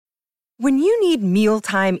When you need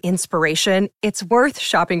mealtime inspiration, it's worth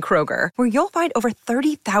shopping Kroger, where you'll find over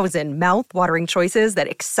 30,000 mouth-watering choices that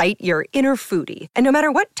excite your inner foodie. And no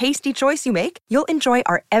matter what tasty choice you make, you'll enjoy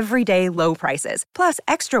our everyday low prices, plus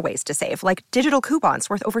extra ways to save, like digital coupons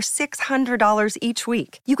worth over $600 each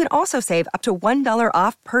week. You can also save up to $1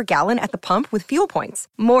 off per gallon at the pump with fuel points.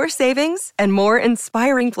 More savings and more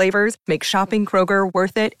inspiring flavors make shopping Kroger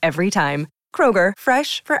worth it every time. Kroger,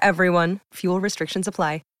 fresh for everyone. Fuel restrictions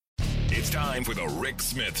apply. It's time for the Rick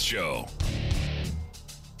Smith Show.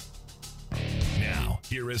 Now,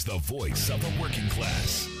 here is the voice of the working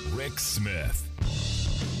class, Rick Smith.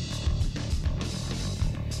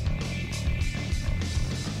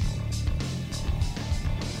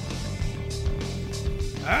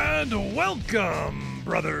 And welcome,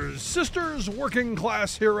 brothers, sisters, working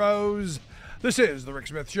class heroes. This is the Rick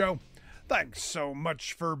Smith Show. Thanks so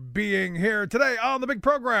much for being here today on the big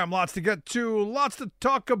program. Lots to get to, lots to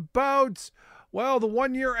talk about. Well, the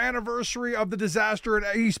 1-year anniversary of the disaster in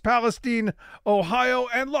East Palestine, Ohio.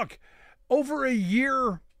 And look, over a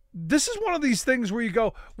year, this is one of these things where you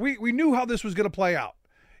go, we knew how this was going to play out.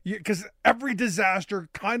 Because every disaster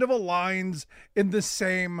kind of aligns in the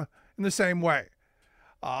same way.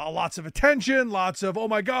 Lots of attention, lots of, oh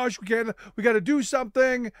my gosh, we got to do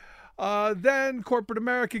something. Then corporate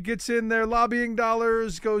America gets in their lobbying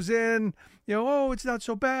dollars, goes in, oh, it's not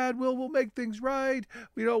so bad. We'll make things right.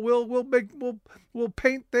 We'll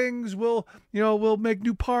paint things. We'll make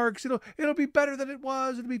new parks. It'll be better than it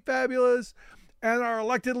was. It'll be fabulous. And our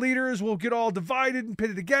elected leaders will get all divided and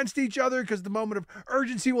pitted against each other because the moment of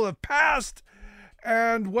urgency will have passed.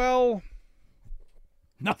 And well,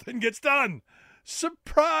 nothing gets done.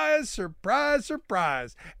 Surprise, surprise,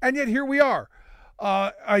 surprise. And yet here we are.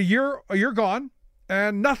 A year gone,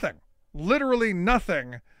 and nothing, literally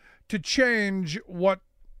nothing, to change what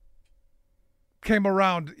came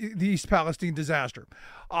around the East Palestine disaster.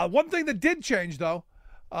 One thing that did change, though,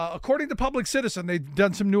 according to Public Citizen, they've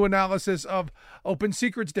done some new analysis of open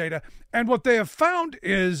secrets data, and what they have found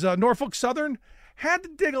is Norfolk Southern had to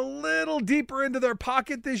dig a little deeper into their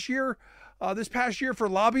pocket this past year for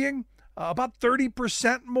lobbying, about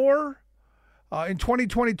 30% more. In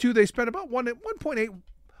 2022, they spent about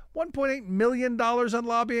 $1.8 million on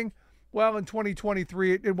lobbying. Well, in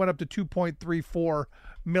 2023, it went up to $2.34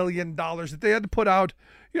 million that they had to put out,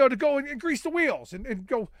 to go and grease the wheels and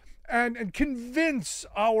go and convince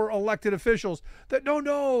our elected officials that,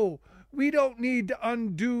 no, we don't need to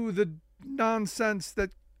undo the nonsense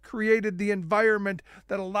that created the environment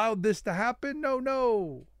that allowed this to happen.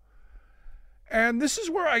 No. And this is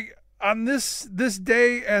where on this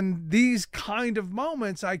day and these kind of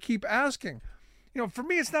moments, I keep asking, for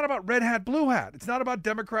me, it's not about red hat, blue hat. It's not about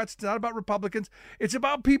Democrats. It's not about Republicans. It's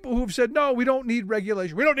about people who've said, no, we don't need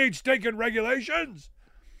regulation. We don't need stinking regulations.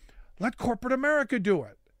 Let corporate America do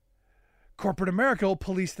it. Corporate America will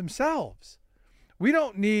police themselves. We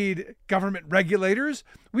don't need government regulators.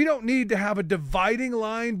 We don't need to have a dividing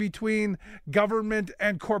line between government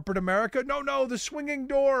and corporate America. No, the swinging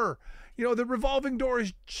door. The revolving door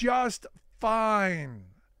is just fine.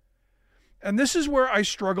 And this is where I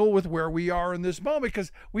struggle with where we are in this moment,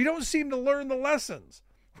 because we don't seem to learn the lessons.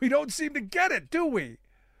 We don't seem to get it, do we?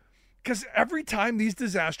 Because every time these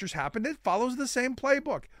disasters happen, it follows the same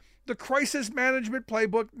playbook. The crisis management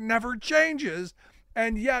playbook never changes.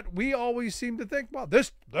 And yet we always seem to think, well,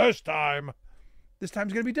 this time's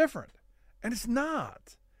going to be different. And it's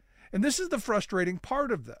not. And this is the frustrating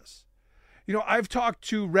part of this. I've talked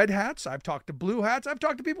to red hats. I've talked to blue hats. I've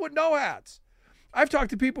talked to people with no hats. I've talked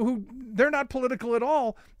to people who, they're not political at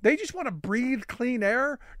all. They just want to breathe clean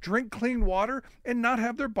air, drink clean water, and not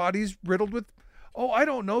have their bodies riddled with,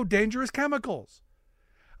 dangerous chemicals.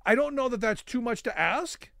 I don't know that that's too much to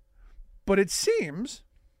ask, but it seems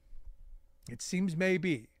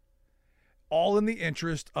maybe all in the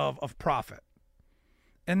interest of profit.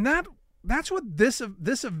 And that's what this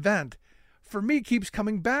event, for me, keeps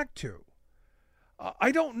coming back to.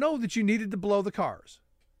 I don't know that you needed to blow the cars.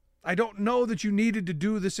 I don't know that you needed to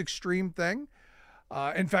do this extreme thing.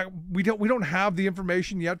 In fact, we don't have the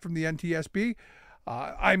information yet from the NTSB.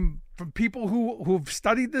 I'm from people who've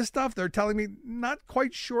studied this stuff. They're telling me not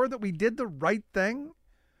quite sure that we did the right thing,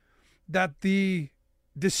 that the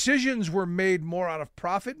decisions were made more out of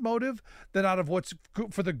profit motive than out of what's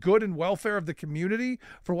good for the good and welfare of the community,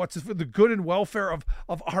 for the good and welfare of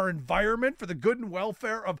our environment, for the good and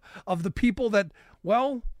welfare of the people that,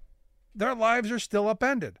 well, their lives are still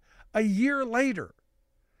upended a year later.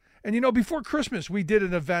 And, before Christmas, we did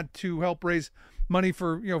an event to help raise money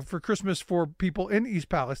for Christmas for people in East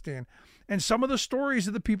Palestine. And some of the stories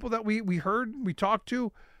of the people that we heard, we talked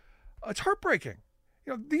to, it's heartbreaking.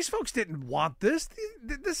 These folks didn't want this.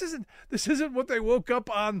 This isn't what they woke up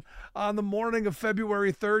on the morning of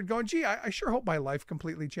February 3rd going, gee, I sure hope my life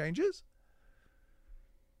completely changes.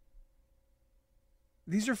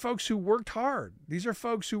 These are folks who worked hard. These are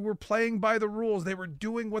folks who were playing by the rules. They were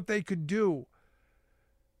doing what they could do,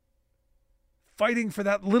 fighting for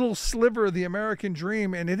that little sliver of the American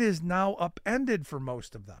dream, and it is now upended for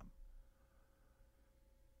most of them.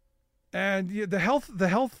 And the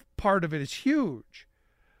health part of it is huge.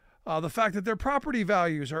 The fact that their property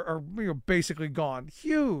values are basically gone,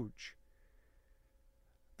 huge.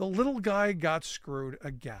 The little guy got screwed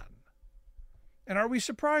again. And are we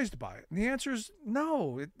surprised by it? And the answer is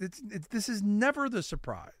no. This is never the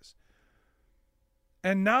surprise.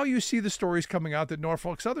 And now you see the stories coming out that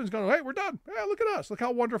Norfolk Southern's going, hey, we're done. Hey, look at us. Look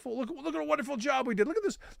how wonderful. Look at a wonderful job we did. Look at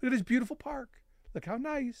this. Look at this beautiful park. Look how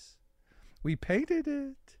nice. We painted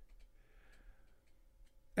it.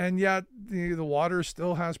 And yet the water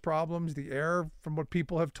still has problems. The air, from what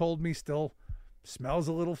people have told me, still smells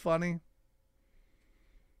a little funny.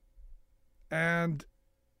 And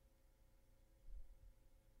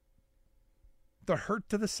the hurt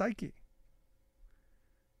to the psyche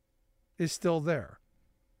is still there.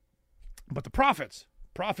 But the profits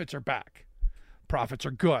are back. Profits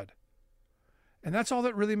are good. And that's all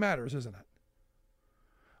that really matters, isn't it?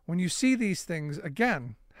 When you see these things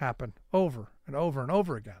again happen over and over and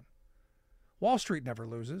over again, Wall Street never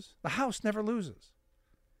loses. The House never loses.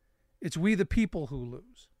 It's we the people who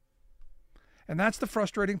lose. And that's the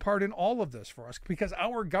frustrating part in all of this for us, because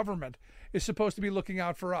our government is supposed to be looking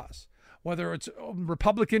out for us. Whether it's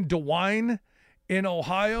Republican DeWine in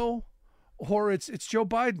Ohio or it's Joe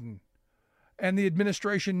Biden and the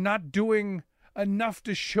administration not doing enough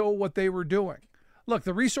to show what they were doing. Look,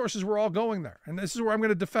 the resources were all going there. And this is where I'm going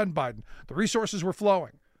to defend Biden. The resources were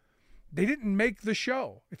flowing. They didn't make the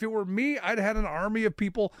show. If it were me, I'd had an army of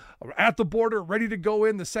people at the border ready to go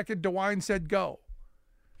in the second DeWine said go.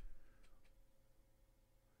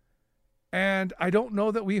 And I don't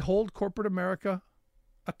know that we hold corporate America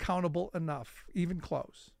accountable enough, even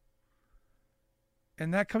close.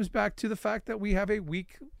 And that comes back to the fact that we have a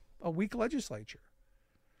weak legislature.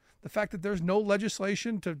 The fact that there's no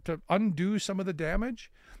legislation to undo some of the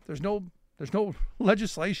damage. There's no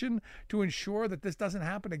legislation to ensure that this doesn't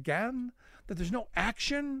happen again, that there's no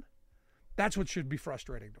action. That's what should be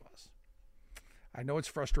frustrating to us. I know it's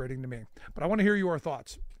frustrating to me, but I want to hear your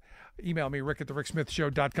thoughts. Email me,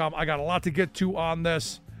 rick@thericksmithshow.com. I got a lot to get to on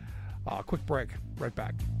this. Quick break. Right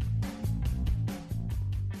back.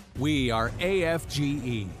 We are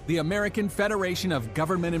AFGE, the American Federation of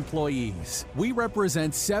Government Employees. We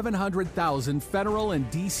represent 700,000 federal and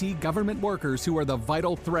D.C. government workers who are the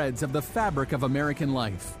vital threads of the fabric of American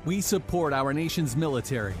life. We support our nation's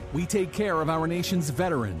military. We take care of our nation's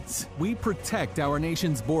veterans. We protect our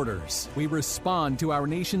nation's borders. We respond to our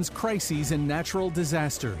nation's crises and natural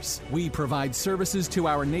disasters. We provide services to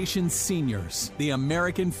our nation's seniors. The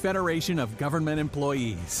American Federation of Government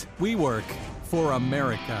Employees. We work for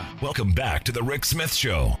America. Welcome back to the Rick Smith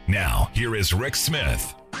Show. Now, here is Rick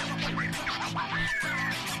Smith.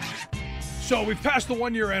 So we've passed the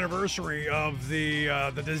 1-year anniversary of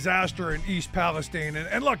the disaster in East Palestine.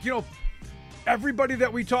 And look, everybody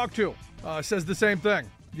that we talk to says the same thing.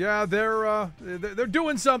 Yeah, they're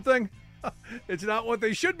doing something. It's not what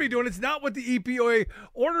they should be doing. It's not what the EPA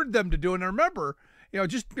ordered them to do. And I remember,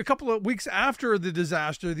 just a couple of weeks after the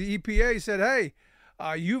disaster, the EPA said, hey,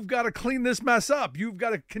 you've got to clean this mess up. You've got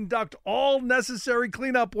to conduct all necessary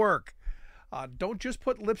cleanup work. Don't just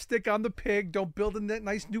put lipstick on the pig. Don't build a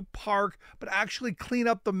nice new park, but actually clean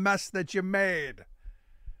up the mess that you made.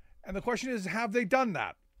 And the question is, have they done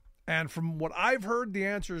that? And from what I've heard, the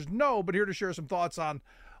answer is no, but here to share some thoughts on,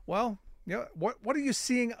 what are you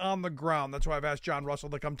seeing on the ground? That's why I've asked John Russell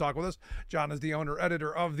to come talk with us. John is the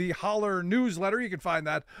owner-editor of the Holler newsletter. You can find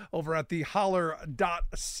that over at theholler.co.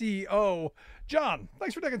 John,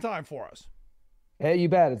 thanks for taking time for us. Hey, you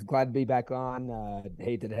bet. It's glad to be back on.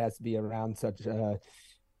 Hate that it has to be around such a,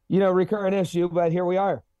 recurrent issue, but here we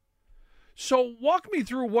are. So walk me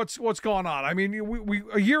through what's going on. I mean, we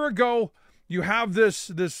a year ago, you have this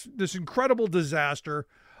incredible disaster.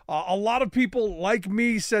 A lot of people like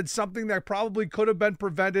me said something that probably could have been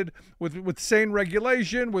prevented with sane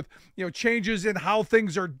regulation, with changes in how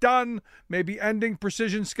things are done, maybe ending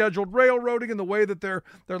precision scheduled railroading in the way that they're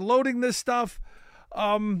loading this stuff.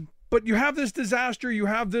 But you have this disaster, you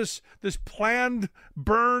have this planned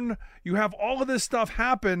burn, you have all of this stuff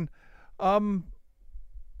happen.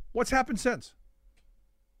 What's happened since?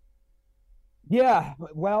 Yeah,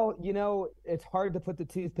 well, it's hard to put the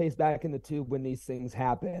toothpaste back in the tube when these things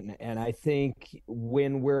happen. And I think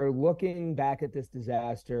when we're looking back at this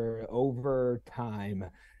disaster over time,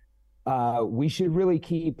 we should really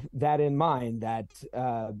keep that in mind that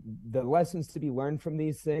the lessons to be learned from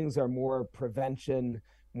these things are more prevention,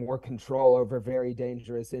 more control over very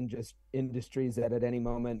dangerous industries that at any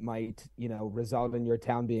moment might, result in your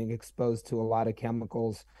town being exposed to a lot of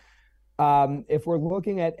chemicals. If we're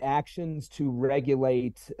looking at actions to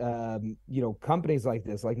regulate, companies like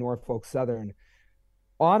this, like Norfolk Southern,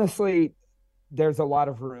 honestly, there's a lot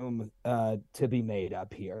of room to be made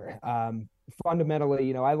up here.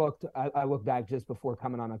 Fundamentally, I looked back just before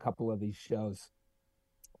coming on a couple of these shows,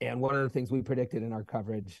 and one of the things we predicted in our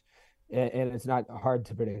coverage, and it's not hard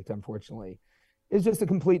to predict, unfortunately, is just a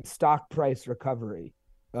complete stock price recovery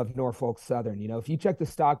of Norfolk Southern. If you check the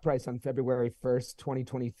stock price on February 1st,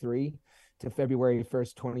 2023 to February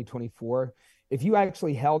 1st, 2024, if you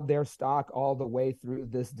actually held their stock all the way through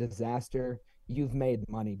this disaster, you've made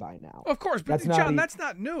money by now. Of course, but John, that's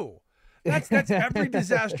not new. That's every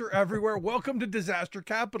disaster everywhere. Welcome to disaster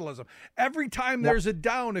capitalism. Every time there's a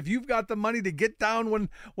down, if you've got the money to get down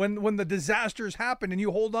when the disasters happen and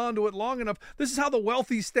you hold on to it long enough, this is how the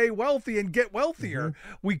wealthy stay wealthy and get wealthier.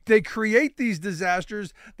 They create these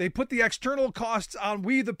disasters, they put the external costs on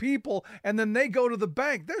we the people, and then they go to the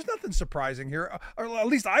bank. There's nothing surprising here, or at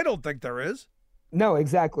least I don't think there is. No,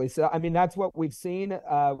 exactly. So I mean, that's what we've seen.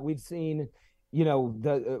 We've seen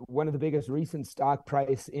one of the biggest recent stock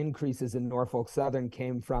price increases in Norfolk Southern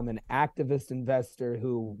came from an activist investor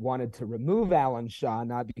who wanted to remove Alan Shaw,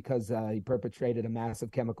 not because he perpetrated a massive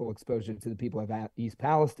chemical exposure to the people of East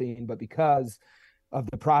Palestine, but because of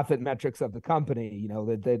the profit metrics of the company.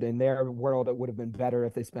 That in their world, it would have been better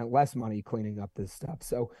if they spent less money cleaning up this stuff.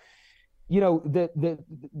 So,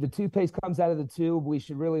 the toothpaste comes out of the tube. We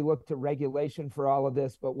should really look to regulation for all of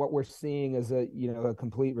this. But what we're seeing is a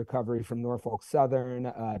complete recovery from Norfolk Southern,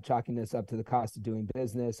 chalking this up to the cost of doing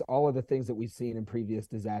business. All of the things that we've seen in previous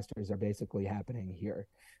disasters are basically happening here.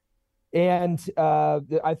 And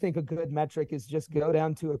I think a good metric is just go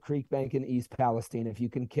down to a creek bank in East Palestine. If you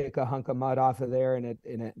can kick a hunk of mud off of there and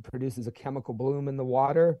it produces a chemical bloom in the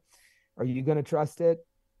water, are you going to trust it?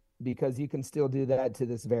 Because you can still do that to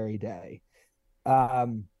this very day.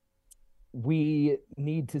 We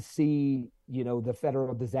need to see, the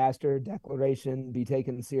federal disaster declaration be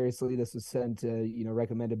taken seriously. This was sent,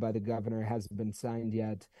 recommended by the governor, hasn't been signed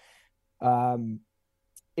yet. And,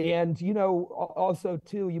 also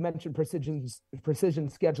too, you mentioned precision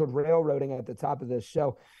scheduled railroading at the top of this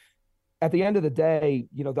show. At the end of the day,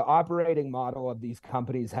 the operating model of these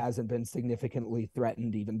companies hasn't been significantly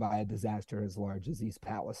threatened even by a disaster as large as East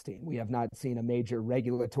Palestine. We have not seen a major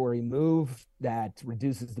regulatory move that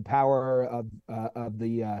reduces the power of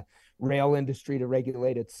the rail industry to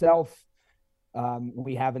regulate itself.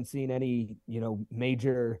 We haven't seen any,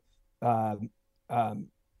 major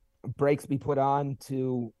brakes be put on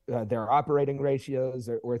to their operating ratios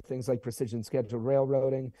or things like precision scheduled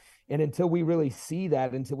railroading. And until we really see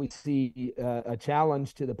that, until we see a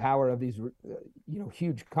challenge to the power of these,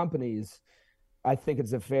 huge companies, I think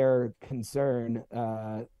it's a fair concern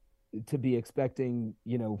to be expecting,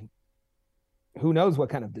 who knows what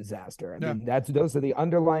kind of disaster. I mean, those are the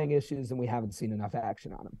underlying issues, and we haven't seen enough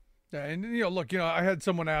action on them. Yeah, and look, I had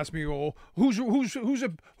someone ask me, "Well, who's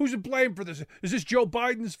to blame for this? Is this Joe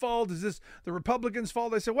Biden's fault? Is this the Republicans'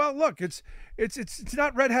 fault?" I said, "Well, look, it's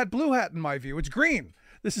not red hat, blue hat in my view. It's green.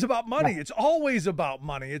 This is about money. It's always about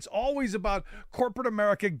money. It's always about corporate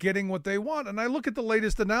America getting what they want." And I look at the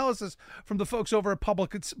latest analysis from the folks over at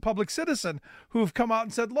Public Citizen who've come out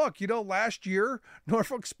and said, look, last year,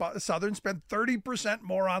 Norfolk Southern spent 30%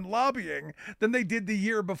 more on lobbying than they did the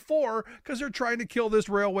year before because they're trying to kill this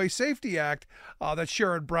Railway Safety Act that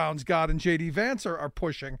Sherrod Brown's got and J.D. Vance are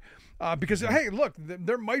pushing. Because, hey, look,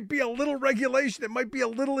 there might be a little regulation. It might be a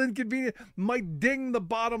little inconvenient, might ding the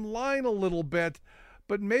bottom line a little bit.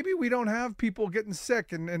 But maybe we don't have people getting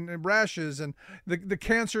sick and rashes and the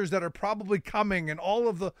cancers that are probably coming and all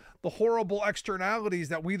of the horrible externalities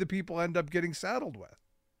that we the people end up getting saddled with.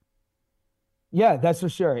 Yeah, that's for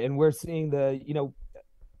sure. And we're seeing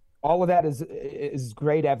all of that is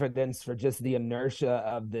great evidence for just the inertia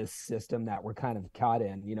of this system that we're kind of caught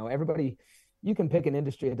in. Everybody, you can pick an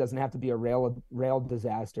industry. It doesn't have to be a rail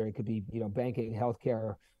disaster. It could be, banking,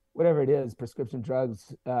 healthcare, whatever it is, prescription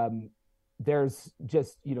drugs. There's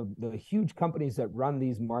just, the huge companies that run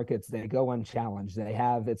these markets, they go unchallenged.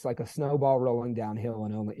 It's like a snowball rolling downhill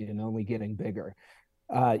and only getting bigger.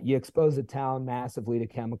 You expose a town massively to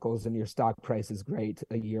chemicals and your stock price is great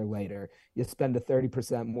a year later. You spend a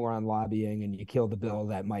 30% more on lobbying and you kill the bill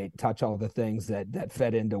that might touch all the things that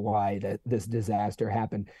fed into why this disaster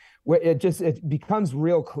happened. Where it becomes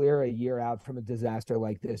real clear a year out from a disaster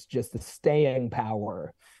like this, just the staying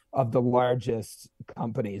power of the largest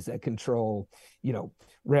companies that control,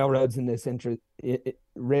 railroads in this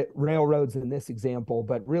railroads in this example,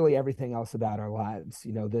 but really everything else about our lives.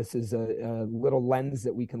 This is a little lens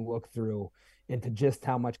that we can look through into just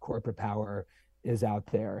how much corporate power is out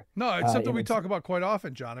there. No, it's something we talk about quite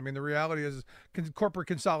often, John. I mean, the reality is corporate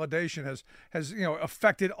consolidation has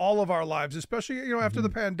affected all of our lives, especially after the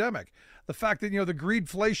pandemic. The fact that the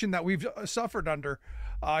greedflation that we've suffered under,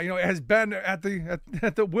 has been at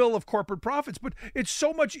the will of corporate profits. But it's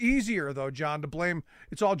so much easier, though, John, to blame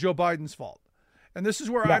it's all Joe Biden's fault. And this is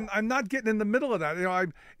where I'm not getting in the middle of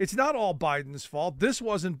that. It's not all Biden's fault. This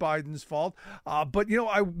wasn't Biden's fault. But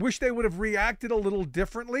I wish they would have reacted a little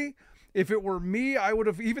differently. If it were me, I would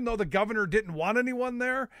have, even though the governor didn't want anyone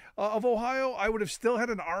there of Ohio, I would have still had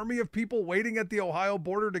an army of people waiting at the Ohio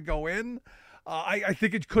border to go in. I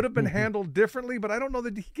think it could have been handled differently, but I don't know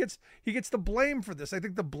that he gets the blame for this. I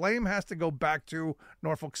think the blame has to go back to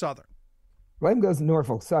Norfolk Southern. Blame goes to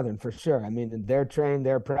Norfolk Southern for sure. I mean, their train,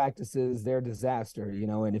 their practices, their disaster.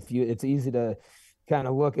 And it's easy to kind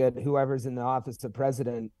of look at whoever's in the office of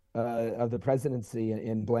president of the presidency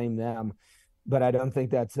and blame them. But I don't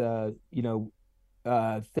think that's a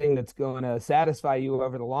thing that's going to satisfy you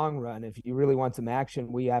over the long run. If you really want some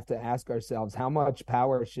action, we have to ask ourselves, how much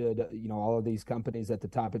power should all of these companies at the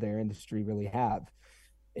top of their industry really have?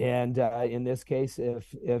 And in this case,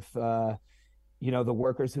 if the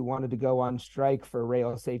workers who wanted to go on strike for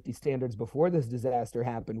rail safety standards before this disaster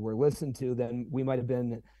happened were listened to, then we might have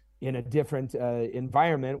been in a different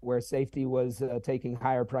environment where safety was taking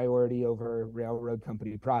higher priority over railroad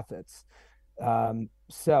company profits.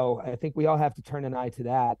 So I think we all have to turn an eye to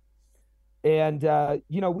that. And,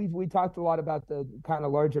 we talked a lot about the kind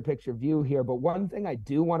of larger picture view here, but one thing I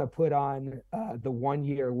do want to put on the 1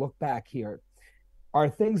 year look back here are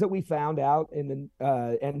things that we found out in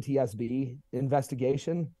the NTSB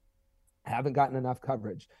investigation haven't gotten enough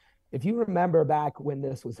coverage. If you remember back when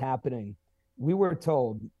this was happening, we were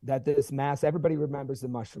told that everybody remembers the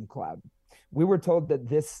mushroom cloud. We were told that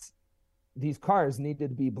these cars needed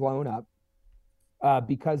to be blown up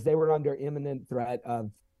because they were under imminent threat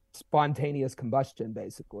of spontaneous combustion,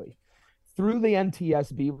 basically. Through the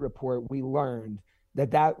NTSB report, we learned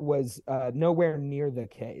that was nowhere near the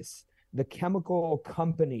case. The chemical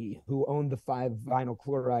company who owned the 5 vinyl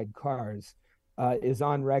chloride cars is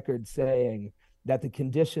on record saying that the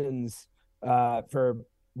conditions for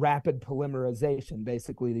rapid polymerization,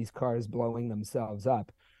 basically these cars blowing themselves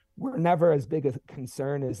up, were never as big a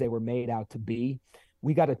concern as they were made out to be.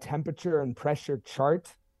 We got a temperature and pressure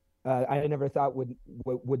chart I never thought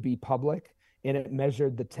would be public, and it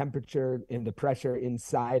measured the temperature and the pressure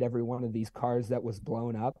inside every one of these cars that was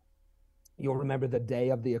blown up. You'll remember the day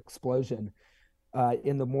of the explosion.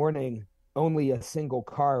 In the morning, only a single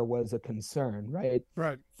car was a concern, right?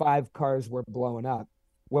 Right. 5 cars were blown up.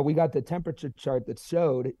 Well, we got the temperature chart that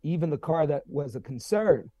showed even the car that was a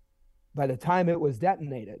concern, by the time it was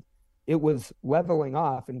detonated, it was leveling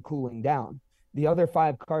off and cooling down. The other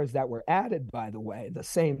 5 cars that were added, by the way, the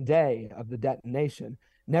same day of the detonation,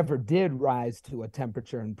 never did rise to a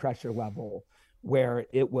temperature and pressure level where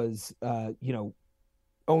it was,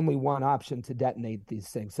 only one option to detonate these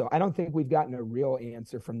things. So I don't think we've gotten a real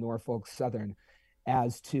answer from Norfolk Southern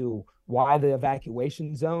as to why the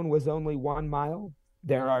evacuation zone was only 1 mile.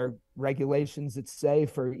 There are regulations that say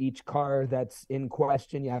for each car that's in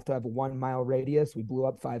question, you have to have a 1 mile radius. We blew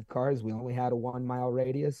up 5 cars. We only had a 1 mile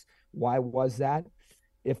radius. Why was that?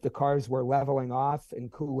 If the cars were leveling off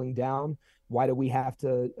and cooling down, why do we have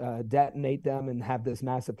to detonate them and have this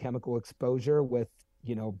massive chemical exposure with,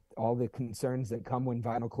 all the concerns that come when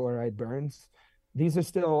vinyl chloride burns? These are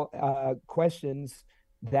still questions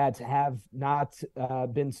that have not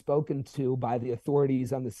been spoken to by the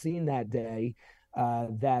authorities on the scene that day.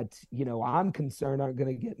 That I'm concerned aren't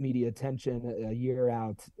going to get media attention a year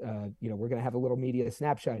out. We're going to have a little media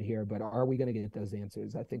snapshot here, but are we going to get those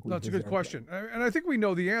answers? I think that's a good question, and I think we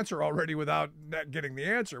know the answer already without getting the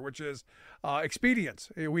answer, which is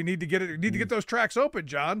expedience. We need to get it. We need to get those tracks open,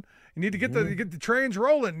 John. You need to get the trains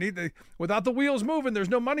rolling. Without the wheels moving, there's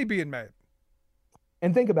no money being made.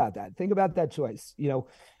 And think about that. Think about that choice.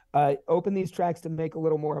 Open these tracks to make a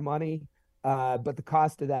little more money. But the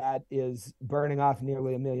cost of that is burning off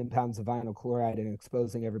nearly 1 million pounds of vinyl chloride and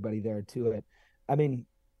exposing everybody there to it. I mean,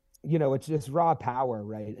 it's just raw power,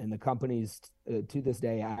 right? And the companies to this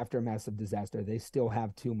day, after a massive disaster, they still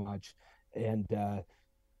have too much, and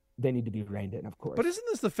they need to be reined in, of course. But isn't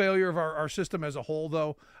this the failure of our system as a whole,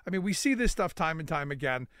 though? I mean, we see this stuff time and time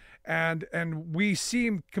again, and we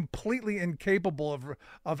seem completely incapable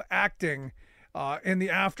of acting in the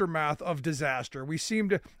aftermath of disaster. We seem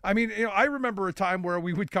to, I mean, I remember a time where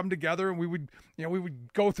we would come together and we would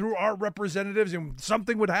go through our representatives and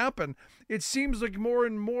something would happen. It seems like more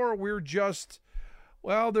and more we're just,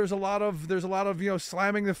 well, there's a lot of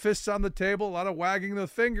slamming the fists on the table, a lot of wagging the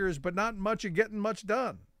fingers, but not much of getting much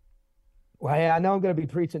done. Well, I know I'm going to be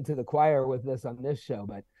preaching to the choir with this on this show,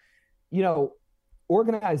 but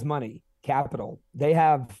organized money, capital, they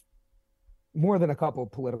have more than a couple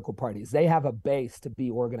of political parties. They have a base to be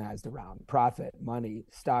organized around: profit, money,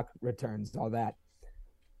 stock returns, all that.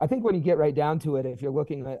 I think when you get right down to it, if you're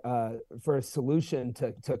looking for a solution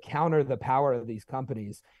to counter the power of these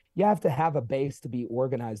companies, you have to have a base to be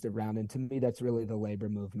organized around. And to me, that's really the labor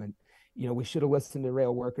movement. We should have listened to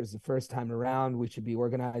rail workers the first time around. We should be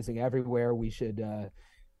organizing everywhere. We should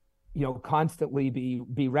constantly be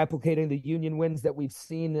replicating the union wins that we've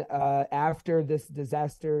seen after this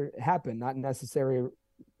disaster happened, not necessarily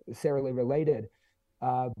related,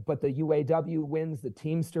 but the UAW wins, the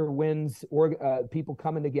Teamster wins, or people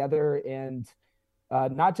coming together and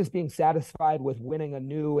not just being satisfied with winning a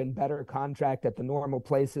new and better contract at the normal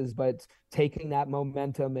places, but taking that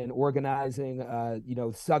momentum and organizing,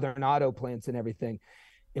 Southern auto plants and everything.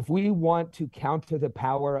 If we want to counter the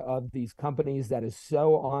power of these companies that is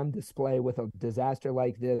so on display with a disaster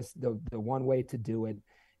like this, the one way to do it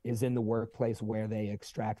is in the workplace where they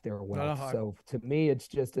extract their wealth. So to me, it's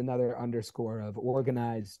just another underscore of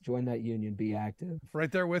organize, join that union, be active.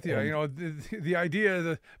 Right there with you. And, the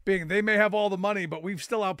idea being they may have all the money, but we've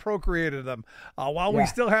still out-procreated them. While we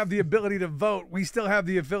still have the ability to vote, we still have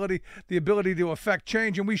the ability to affect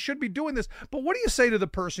change, and we should be doing this. But what do you say to the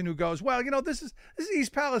person who goes, well, this is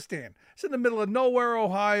East Palestine. It's in the middle of nowhere,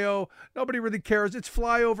 Ohio. Nobody really cares. It's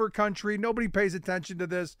flyover country. Nobody pays attention to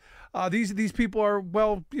this. These people are,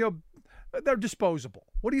 well, they're disposable.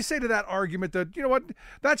 What do you say to that argument that,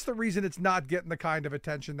 that's the reason it's not getting the kind of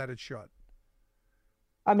attention that it should?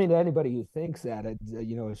 I mean, anybody who thinks that, a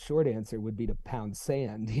short answer would be to pound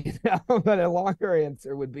sand, but a longer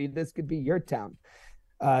answer would be this could be your town.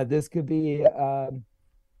 This could be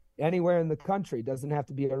anywhere in the country. It doesn't have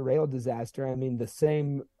to be a rail disaster. I mean, the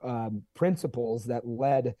same principles that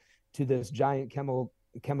led to this giant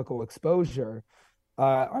chemical exposure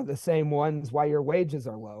are the same ones why your wages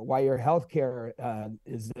are low, why your healthcare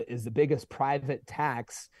is the biggest private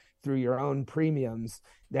tax through your own premiums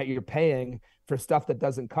that you're paying for stuff that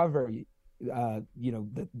doesn't cover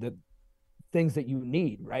the things that you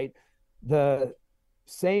need, right? The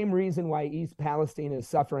same reason why East Palestine is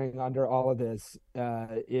suffering under all of this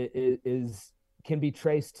can be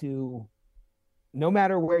traced to, no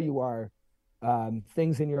matter where you are,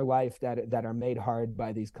 things in your life that are made hard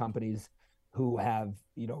by these companies who have,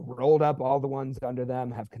 rolled up all the ones under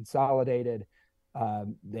them, have consolidated,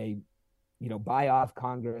 they, buy off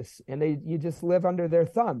Congress, and you just live under their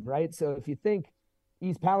thumb, right? So if you think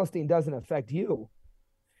East Palestine doesn't affect you,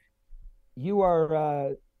 you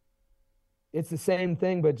are, it's the same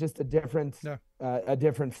thing, but just a different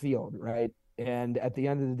field, right? And at the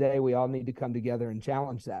end of the day, we all need to come together and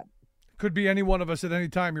challenge that. Could be any one of us at any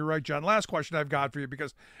time. You're right, John. Last question I've got for you,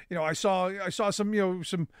 because I saw some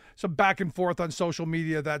some back and forth on social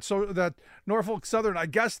media that Norfolk Southern, I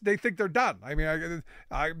guess they think they're done. I mean,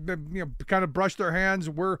 I kind of brushed their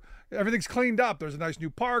hands. Everything's cleaned up. There's a nice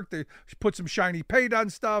new park. They put some shiny paint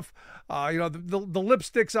on stuff. The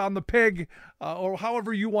lipstick's on the pig, or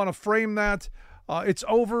however you want to frame that. It's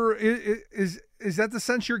over. Is that the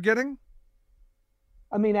sense you're getting?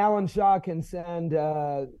 I mean, Alan Shaw can send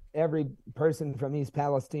every person from East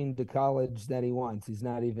Palestine to college that he wants. He's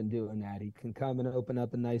not even doing that. He can come and open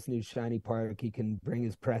up a nice new shiny park. He can bring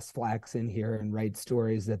his press flacks in here and write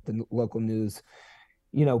stories that the local news,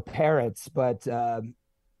 parrots. But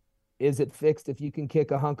is it fixed if you can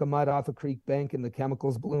kick a hunk of mud off a creek bank and the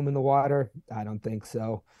chemicals bloom in the water? I don't think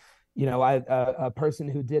so. A person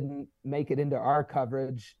who didn't make it into our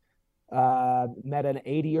coverage met an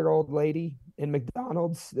 80-year-old lady in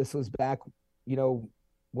McDonald's. This was back,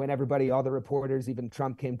 when all the reporters, even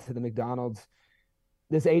Trump, came to the McDonald's.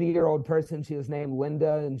 This 80-year-old person, she was named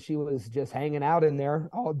Linda, and she was just hanging out in there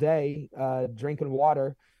all day, drinking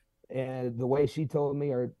water. And the way she told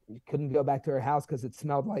me, or couldn't go back to her house because it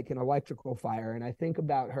smelled like an electrical fire. And I think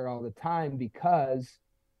about her all the time because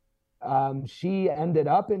she ended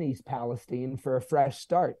up in East Palestine for a fresh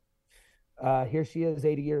start. Here she is,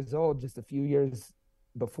 80 years old, just a few years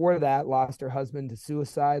before that, lost her husband to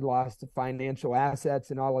suicide, lost financial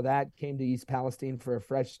assets and all of that, came to East Palestine for a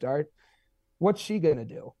fresh start. What's she going to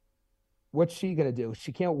do? What's she going to do?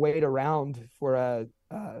 She can't wait around for a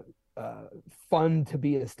fund to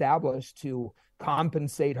be established to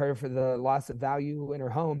compensate her for the loss of value in her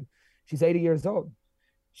home. She's 80 years old.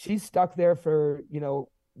 She's stuck there for,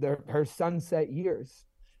 her sunset years.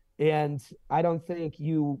 And I don't think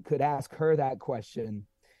you could ask her that question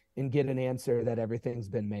and get an answer that everything's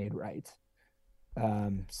been made right.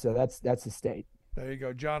 So that's the state. There you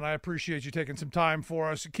go, John. I appreciate you taking some time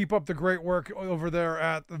for us. Keep up the great work over there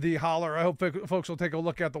at The Holler. I hope folks will take a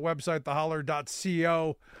look at the website,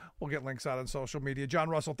 theholler.co. We'll get links out on social media. John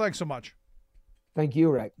Russell, thanks so much. Thank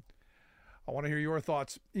you, Rick. I want to hear your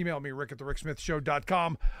thoughts. Email me,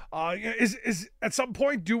 rick@thericksmithshow.com. Is at some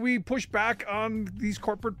point, do we push back on these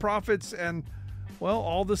corporate profits and, well,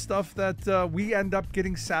 all the stuff that we end up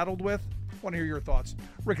getting saddled with? I want to hear your thoughts.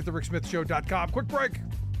 rick@thericksmithshow.com. Quick break.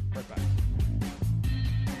 Right back.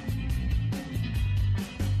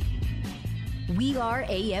 We are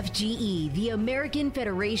AFGE, the American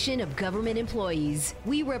Federation of Government Employees.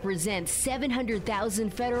 We represent 700,000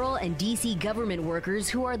 federal and D.C. government workers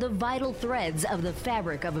who are the vital threads of the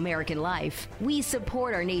fabric of American life. We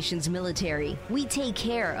support our nation's military. We take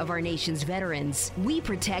care of our nation's veterans. We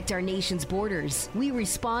protect our nation's borders. We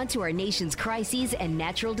respond to our nation's crises and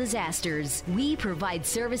natural disasters. We provide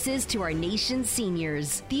services to our nation's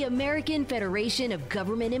seniors. The American Federation of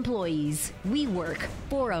Government Employees. We work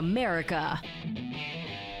for America.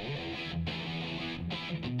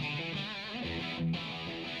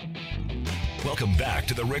 Welcome back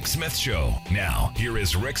to the Rick Smith Show. Now, here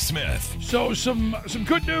is Rick Smith. So some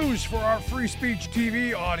good news for our Free Speech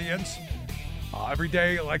TV audience. Every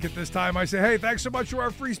day, like at this time, I say, hey, thanks so much to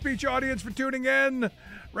our Free Speech audience for tuning in.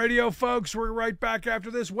 Radio folks, we're right back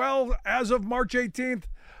after this. Well, as of March 18th,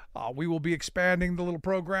 we will be expanding the little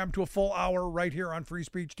program to a full hour right here on Free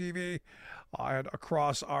Speech TV and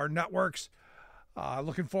across our networks.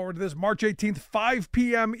 Looking forward to this. March 18th, 5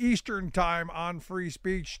 p.m. Eastern Time on Free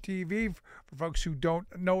Speech TV. For folks who don't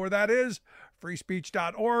know where that is,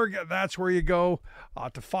 freespeech.org. That's where you go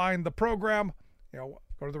to find the program. Go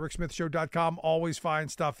to thericksmithshow.com. Always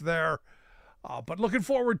find stuff there. But looking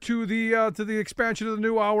forward to the expansion of the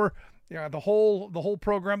new hour. The whole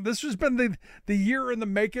program. This has been the year in the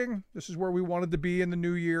making. This is where we wanted to be in the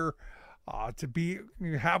new year, to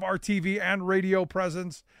have our TV and radio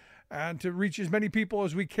presence, and to reach as many people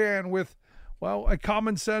as we can with, well, a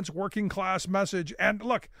common sense working class message. And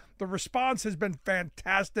look, the response has been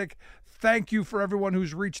fantastic. Thank you for everyone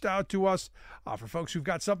who's reached out to us. For folks who've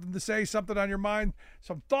got something to say, something on your mind,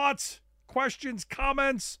 some thoughts, questions,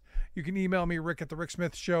 comments, you can email me,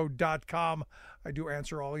 rick@thericksmithshow.com. I do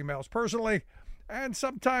answer all emails personally, and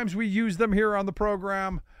sometimes we use them here on the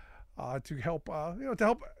program to help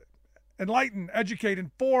enlighten, educate,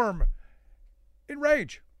 inform,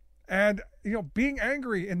 enrage. And, being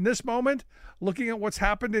angry in this moment, looking at what's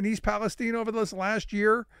happened in East Palestine over this last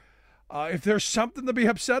year, if there's something to be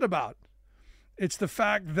upset about, it's the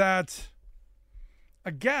fact that,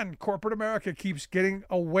 again, corporate America keeps getting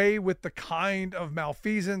away with the kind of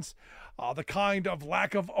malfeasance, the kind of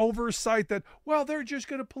lack of oversight that, well, they're just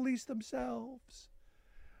going to police themselves.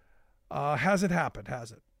 Hasn't happened,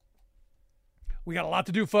 has it? We got a lot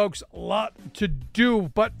to do, folks. A lot to do.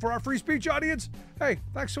 But for our Free Speech audience, hey,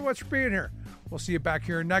 thanks so much for being here. We'll see you back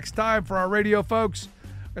here next time for our radio folks.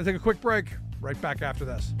 We're going to take a quick break. Right back after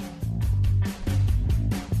this.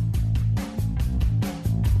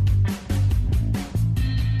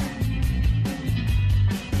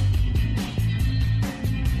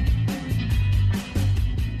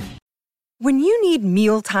 When you need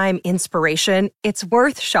mealtime inspiration, it's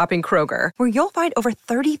worth shopping Kroger, where you'll find over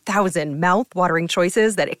 30,000 mouth-watering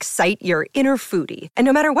choices that excite your inner foodie. And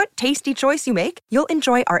no matter what tasty choice you make, you'll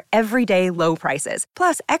enjoy our everyday low prices,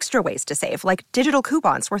 plus extra ways to save, like digital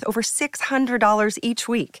coupons worth over $600 each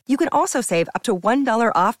week. You can also save up to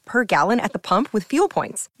 $1 off per gallon at the pump with fuel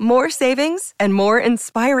points. More savings and more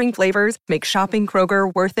inspiring flavors make shopping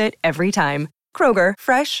Kroger worth it every time. Kroger,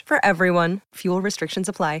 fresh for everyone. Fuel restrictions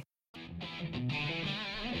apply.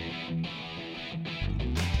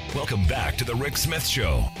 Welcome back to the Rick Smith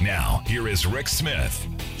Show. Now, here is Rick Smith.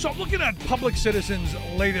 So I'm looking at Public Citizen's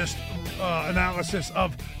latest analysis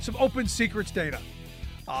of some open secrets data.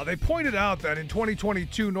 They pointed out that in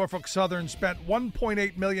 2022, Norfolk Southern spent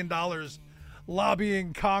 $1.8 million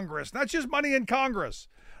lobbying Congress. That's just money in Congress.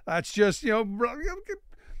 That's just,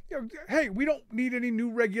 hey, we don't need any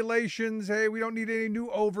new regulations. Hey, we don't need any new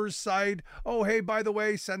oversight. Oh, hey, by the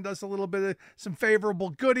way, send us a little bit of some favorable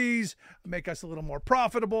goodies, make us a little more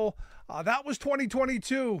profitable. That was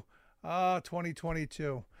 2022.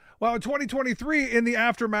 2022. Well, in 2023, in the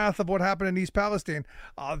aftermath of what happened in East Palestine,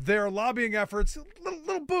 their lobbying efforts,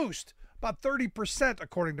 little boost, about 30%,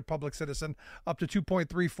 according to Public Citizen, up to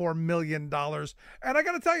 $2.34 million. And I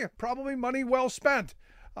got to tell you, probably money well spent.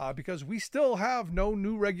 Because we still have no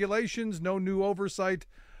new regulations, no new oversight,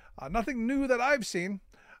 nothing new that I've seen.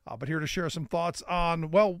 But here to share some thoughts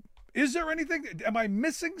on, well, is there anything? Am I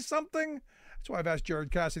missing something? That's why I've asked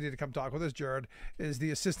Jared Cassidy to come talk with us. Jared is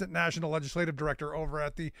the Assistant National Legislative Director over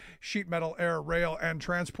at the Sheet Metal, Air, Rail, and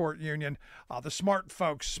Transport Union, the smart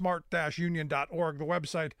folks, smart-union.org, the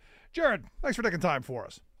website. Jared, thanks for taking time for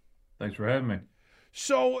us. Thanks for having me.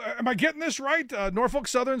 So am I getting this right? Norfolk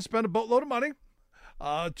Southern spent a boatload of money.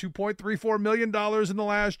 $2.34 million in the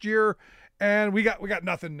last year, and we got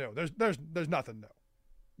nothing new. There's nothing new.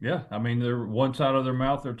 Yeah, I mean, they're one side of their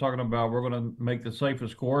mouth. They're talking about we're going to make the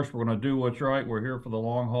safest course. We're going to do what's right. We're here for the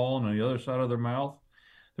long haul. And on the other side of their mouth,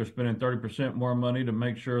 they're spending 30% more money to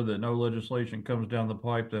make sure that no legislation comes down the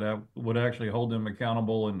pipe that would actually hold them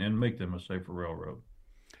accountable and make them a safer railroad.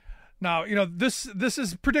 Now, this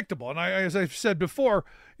is predictable. And as I've said before,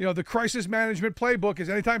 the crisis management playbook is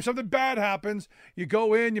anytime something bad happens, you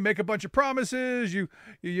go in, you make a bunch of promises, you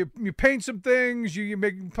paint some things, you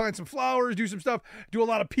plant some flowers, do some stuff, do a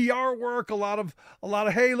lot of PR work, a lot of,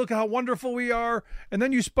 hey, look at how wonderful we are. And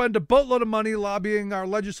then you spend a boatload of money lobbying our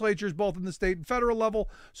legislatures, both in the state and federal level.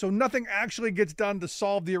 So nothing actually gets done to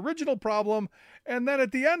solve the original problem. And then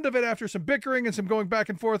at the end of it, after some bickering and some going back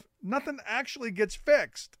and forth, nothing actually gets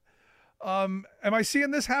fixed. Am I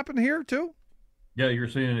seeing this happen here too? Yeah, you're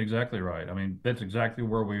seeing it exactly right. I mean, that's exactly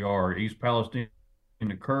where we are. East Palestine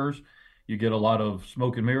occurs. You get a lot of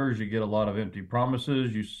smoke and mirrors. You get a lot of empty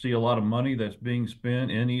promises. You see a lot of money that's being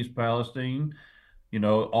spent in East Palestine,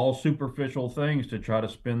 all superficial things to try to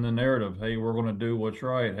spin the narrative. Hey, we're going to do what's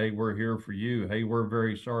right. Hey, we're here for you. Hey, we're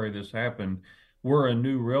very sorry this happened. We're a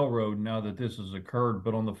new railroad now that this has occurred.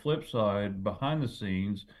 But on the flip side, behind the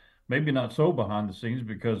scenes, maybe not so behind the scenes,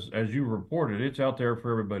 because as you reported, it's out there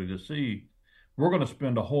for everybody to see. We're going to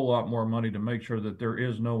spend a whole lot more money to make sure that there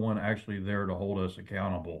is no one actually there to hold us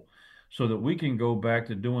accountable so that we can go back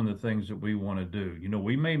to doing the things that we want to do.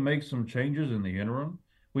 We may make some changes in the interim.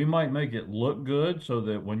 We might make it look good so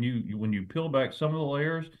that when you peel back some of the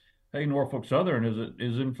layers, hey, Norfolk Southern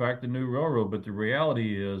is in fact a new railroad, but the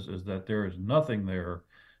reality is that there is nothing there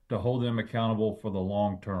to hold them accountable for the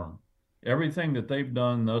long term. Everything that they've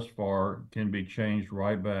done thus far can be changed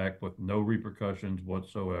right back with no repercussions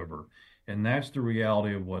whatsoever. And that's the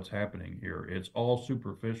reality of what's happening here. It's all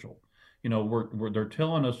superficial. They're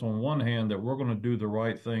telling us on one hand that we're going to do the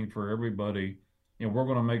right thing for everybody, and we're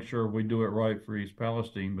going to make sure we do it right for East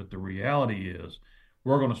Palestine. But the reality is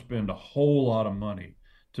we're going to spend a whole lot of money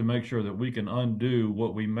to make sure that we can undo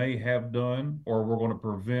what we may have done, or we're going to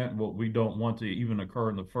prevent what we don't want to even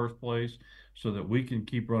occur in the first place, so that we can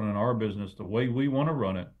keep running our business the way we want to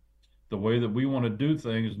run it, the way that we want to do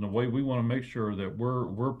things, and the way we want to make sure that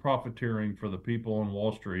we're profiteering for the people on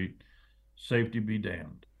Wall Street. Safety be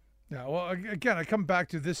damned. Yeah, well, again, I come back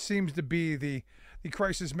to this seems to be the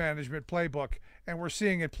crisis management playbook, and we're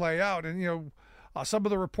seeing it play out. And, some of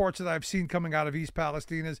the reports that I've seen coming out of East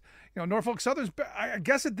Palestine is, Norfolk Southern's, I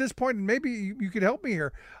guess at this point, and maybe you could help me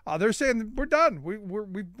here, they're saying we're done.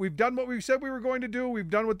 We've done what we said we were going to do. We've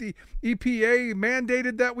done what the EPA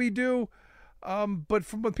mandated that we do. But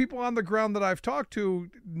from the people on the ground that I've talked to,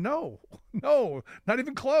 no, not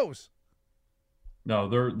even close. No,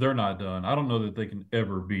 they're not done. I don't know that they can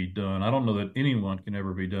ever be done. I don't know that anyone can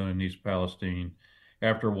ever be done in East Palestine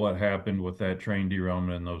after what happened with that train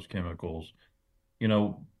derailment and those chemicals.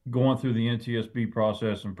 Going through the NTSB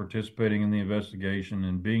process and participating in the investigation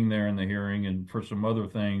and being there in the hearing, and for some other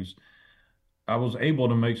things, I was able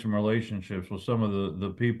to make some relationships with some of the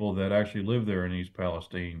people that actually live there in East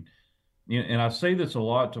Palestine. And I say this a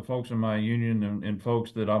lot to folks in my union and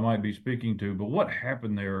folks that I might be speaking to, but what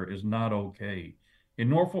happened there is not okay. And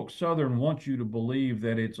Norfolk Southern wants you to believe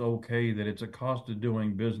that it's okay, that it's a cost of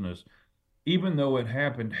doing business. Even though it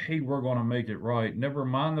happened, hey, we're going to make it right. Never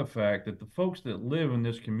mind the fact that the folks that live in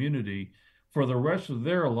this community for the rest of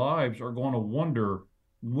their lives are going to wonder,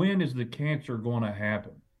 when is the cancer going to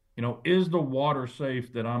happen? Is the water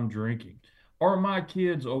safe that I'm drinking? Are my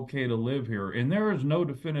kids okay to live here? And there is no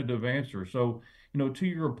definitive answer. So, to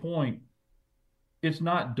your point, it's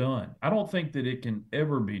not done. I don't think that it can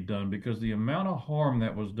ever be done, because the amount of harm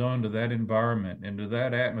that was done to that environment and to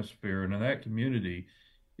that atmosphere and to that community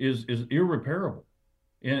is irreparable.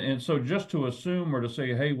 And so just to assume or to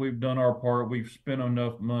say, hey, we've done our part, we've spent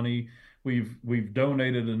enough money, we've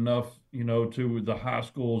donated enough, to the high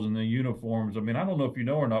schools and the uniforms. I mean, I don't know if you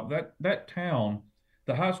know or not, that town,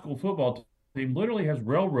 the high school football team literally has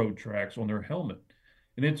railroad tracks on their helmet.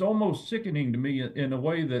 And it's almost sickening to me in a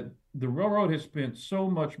way that the railroad has spent so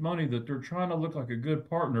much money that they're trying to look like a good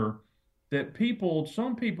partner that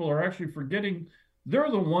some people are actually forgetting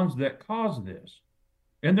they're the ones that caused this.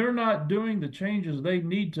 And they're not doing the changes they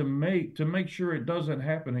need to make sure it doesn't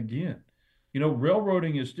happen again.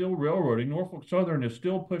 Railroading is still railroading. Norfolk Southern is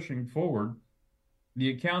still pushing forward.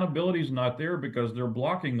 The accountability is not there because they're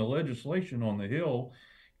blocking the legislation on the Hill.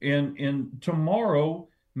 And tomorrow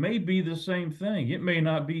may be the same thing. It may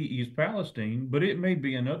not be East Palestine, but it may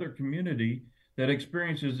be another community that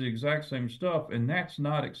experiences the exact same stuff, and that's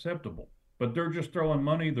not acceptable. But they're just throwing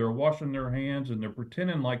money, they're washing their hands, and they're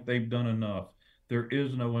pretending like they've done enough. There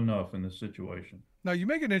is no enough in this situation. Now you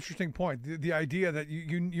make an interesting point. The idea that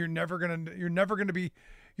you're never gonna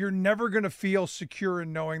feel secure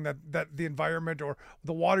in knowing that the environment or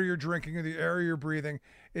the water you're drinking or the air you're breathing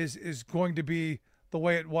is going to be the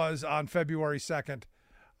way it was on February 2nd,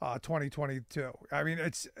 2022. I mean,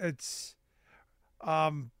 it's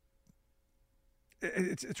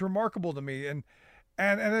remarkable to me, and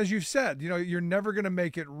as you've said, you're never going to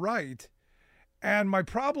make it right. And my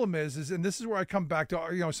problem is, and this is where I come back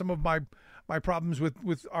to, some of my problems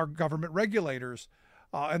with our government regulators,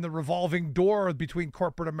 and the revolving door between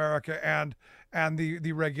corporate America and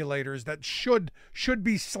the regulators that should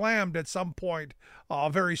be slammed at some point,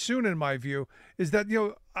 very soon, in my view, is that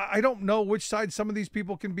I don't know which side some of these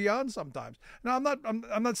people can be on sometimes. Now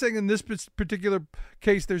I'm not saying in this particular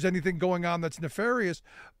case there's anything going on that's nefarious,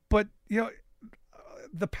 but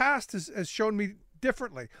the past has shown me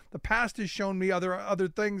differently. The past has shown me other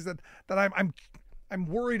things that I'm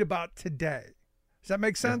worried about today. Does that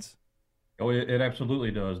make sense? Oh, it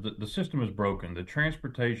absolutely does. The system is broken. The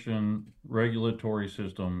transportation regulatory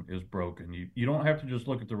system is broken. You don't have to just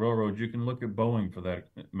look at the railroads. You can look at Boeing for that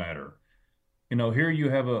matter. Here you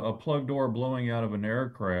have a plug door blowing out of an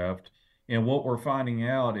aircraft, and what we're finding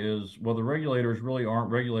out is, well, the regulators really aren't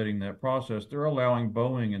regulating that process. They're allowing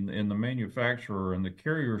Boeing and the manufacturer and the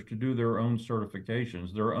carriers to do their own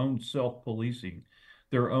certifications, their own self-policing,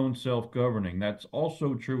 their own self-governing. That's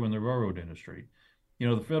also true in the railroad industry.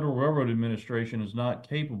 The Federal Railroad Administration is not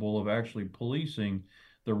capable of actually policing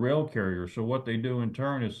the rail carrier. So what they do in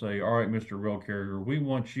turn is say, all right, Mr. Rail Carrier, we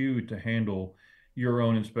want you to handle your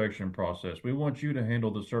own inspection process. We want you to handle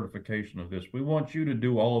the certification of this. We want you to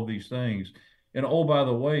do all of these things. And oh, by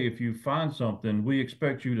the way, if you find something, we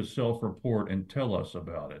expect you to self-report and tell us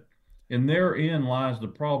about it. And therein lies the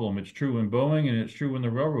problem. It's true in Boeing and it's true in the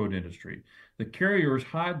railroad industry. The carriers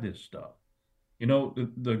hide this stuff.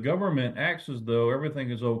 The government acts as though everything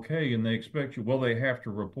is okay and they expect you, well, they have to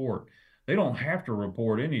report. They don't have to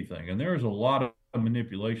report anything. And there's a lot of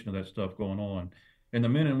manipulation of that stuff going on. And the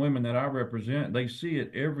men and women that I represent, they see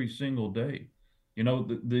it every single day.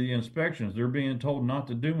 The inspections, they're being told not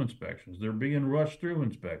to do inspections. They're being rushed through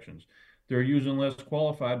inspections. They're using less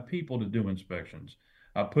qualified people to do inspections.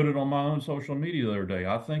 I put it on my own social media the other day.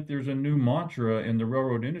 I think there's a new mantra in the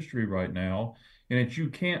railroad industry right now, and it's you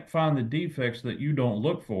can't find the defects that you don't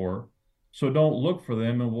look for, so don't look for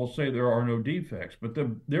them, and we'll say there are no defects. But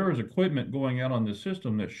there is equipment going out on the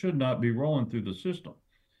system that should not be rolling through the system.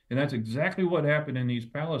 And that's exactly what happened in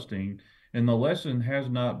East Palestine, and the lesson has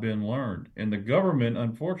not been learned. And the government,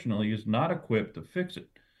 unfortunately, is not equipped to fix it.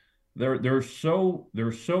 They're so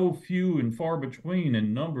few and far between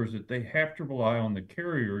in numbers that they have to rely on the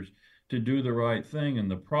carriers to do the right thing.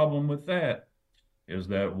 And the problem with that is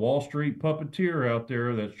that Wall Street puppeteer out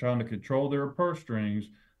there that's trying to control their purse strings,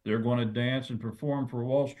 they're going to dance and perform for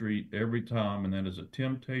Wall Street every time. And that is a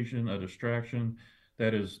temptation, a distraction.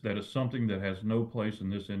 That is something that has no place in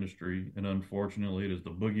this industry. And unfortunately, it is the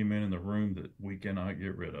boogeyman in the room that we cannot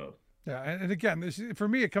get rid of. Yeah, and again, for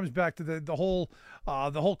me, it comes back to the whole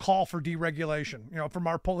call for deregulation, from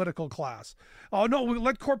our political class. Oh no, we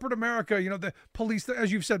let corporate America, the police,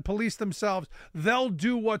 as you've said, police themselves. They'll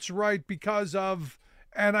do what's right because of,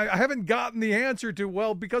 and I haven't gotten the answer to,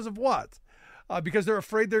 well, because of what? Because they're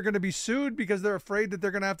afraid they're going to be sued, because they're afraid that they're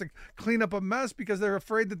going to have to clean up a mess, because they're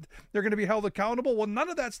afraid that they're going to be held accountable. Well, none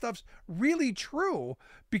of that stuff's really true,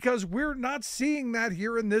 because we're not seeing that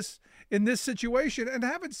here in this situation, and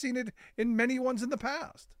haven't seen it in many ones in the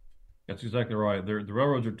past. That's exactly right. The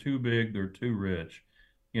railroads are too big, they're too rich.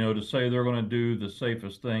 To say they're going to do the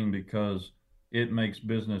safest thing because it makes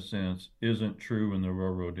business sense isn't true in the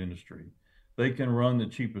railroad industry. They can run the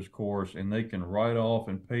cheapest course and they can write off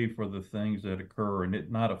and pay for the things that occur and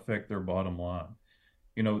it not affect their bottom line.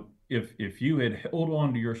 If you had held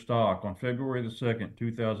on to your stock on February the 2nd,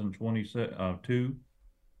 2022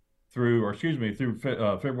 through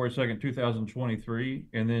February 2nd, 2023,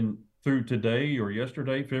 and then through today or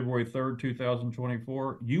yesterday, February 3rd,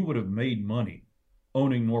 2024, you would have made money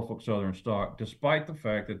owning Norfolk Southern stock, despite the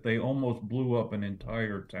fact that they almost blew up an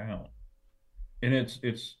entire town. And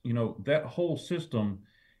that whole system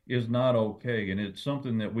is not okay. And it's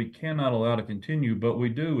something that we cannot allow to continue, but we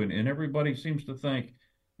do. And everybody seems to think,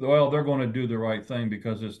 well, they're going to do the right thing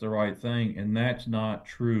because it's the right thing. And that's not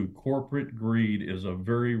true. Corporate greed is a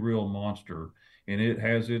very real monster, and it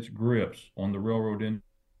has its grips on the railroad industry.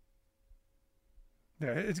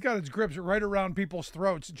 Yeah, it's got its grips right around people's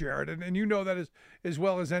throats, Jared, and you know that as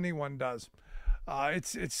well as anyone does.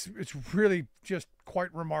 It's really just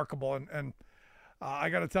quite remarkable, and I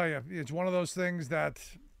got to tell you, it's one of those things that,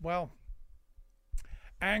 well,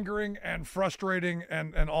 angering and frustrating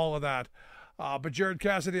and all of that. But Jared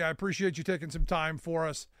Cassidy, I appreciate you taking some time for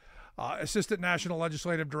us. Assistant National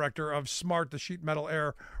Legislative Director of SMART, the Sheet Metal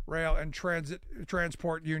Air, Rail, and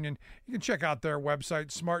Transport Union. You can check out their website,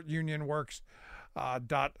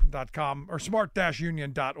 smartunionworks.com or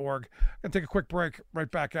smart-union.org. Going to take a quick break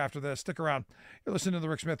right back after this. Stick around. You're listening to The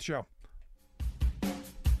Rick Smith Show.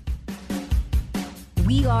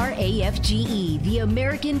 We are AFGE, the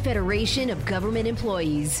American Federation of Government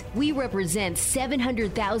Employees. We represent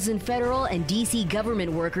 700,000 federal and D.C.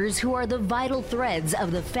 government workers who are the vital threads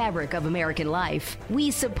of the fabric of American life.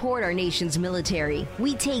 We support our nation's military.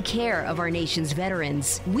 We take care of our nation's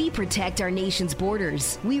veterans. We protect our nation's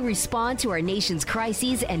borders. We respond to our nation's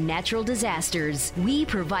crises and natural disasters. We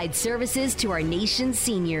provide services to our nation's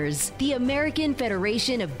seniors. The American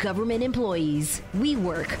Federation of Government Employees. We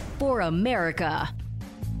work for America.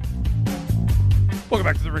 Welcome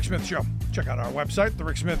back to The Rick Smith Show. Check out our website,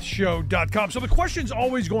 thericksmithshow.com. So the question's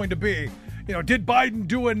always going to be, did Biden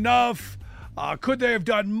do enough? Could they have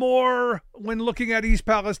done more when looking at East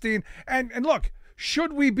Palestine? And look,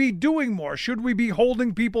 should we be doing more? Should we be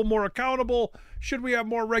holding people more accountable? Should we have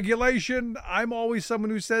more regulation? I'm always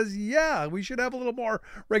someone who says, yeah, we should have a little more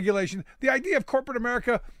regulation. The idea of corporate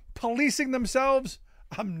America policing themselves,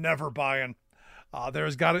 I'm never buying.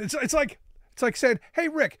 It's like saying, hey,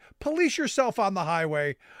 Rick, police yourself on the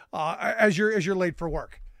highway as you're late for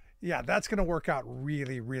work. Yeah, that's going to work out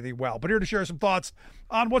really, really well. But here to share some thoughts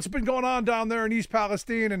on what's been going on down there in East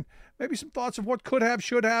Palestine and maybe some thoughts of what could have,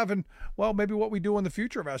 should have, and, well, maybe what we do in the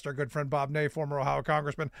future. I've asked our good friend Bob Ney, former Ohio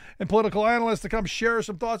congressman and political analyst, to come share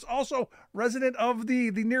some thoughts. Also, resident of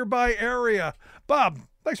the nearby area. Bob,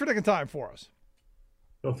 thanks for taking time for us.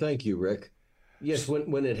 Well, thank you, Rick. Yes,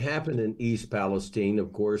 when it happened in East Palestine,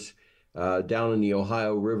 of course, down in the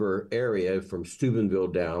Ohio River area from Steubenville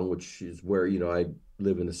down, which is where, I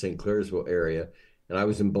live in the St. Clairsville area, and I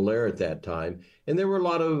was in Bel Air at that time. And there were a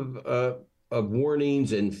lot of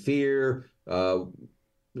warnings and fear,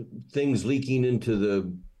 things leaking into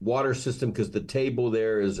the water system because the table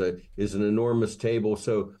there is an enormous table.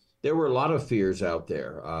 So there were a lot of fears out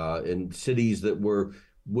there in cities that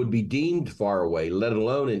would be deemed far away, let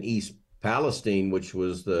alone in East Palestine, which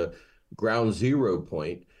was the ground zero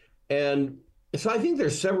point. And so I think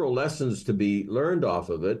there's several lessons to be learned off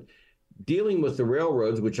of it. Dealing with the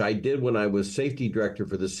railroads, which I did when I was safety director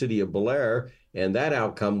for the city of Bel Air, and that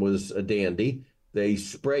outcome was a dandy. They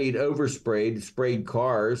sprayed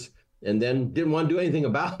cars, and then didn't want to do anything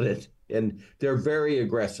about it. And they're very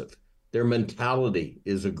aggressive. Their mentality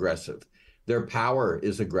is aggressive. Their power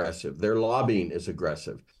is aggressive. Their lobbying is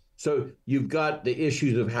aggressive. So you've got the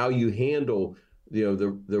issues of how you handle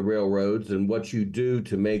the railroads and what you do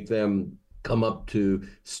to make them come up to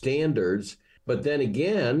standards. But then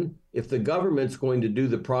again, if the government's going to do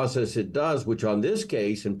the process it does, which on this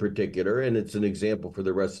case in particular, and it's an example for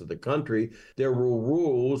the rest of the country, there were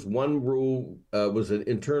rules. One rule was an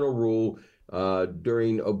internal rule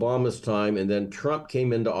during Obama's time, and then Trump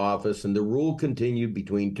came into office, and the rule continued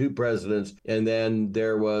between two presidents. And then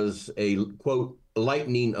there was a, quote,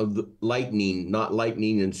 lightning, not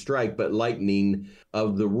lightning and strike, but lightning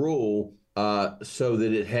of the rule so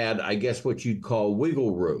that it had, I guess, what you'd call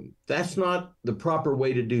wiggle room. That's not the proper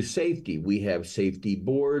way to do safety. We have safety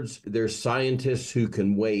boards. There's scientists who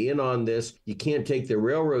can weigh in on this. You can't take the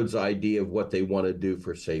railroad's idea of what they want to do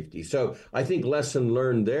for safety. So I think lesson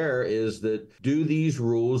learned there is that do these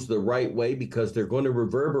rules the right way because they're going to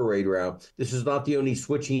reverberate around. This is not the only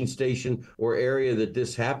switching station or area that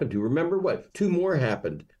this happened to. Remember what? Two more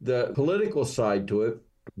happened. The political side to it,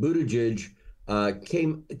 Buttigieg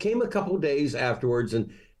came a couple of days afterwards,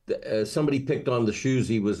 and somebody picked on the shoes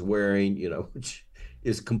he was wearing, which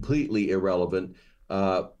is completely irrelevant.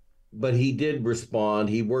 but he did respond.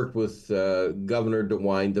 He worked with Governor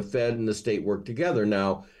DeWine. The Fed and the state worked together.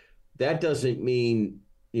 Now, that doesn't mean,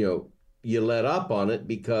 you let up on it,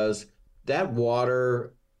 because that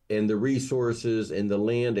water and the resources and the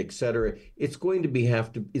land, et cetera, it's going to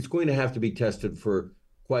have to be tested for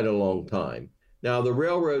quite a long time. Now, the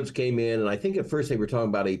railroads came in, and I think at first they were talking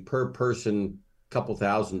about a per person couple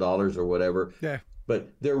 $1,000s or whatever. Yeah.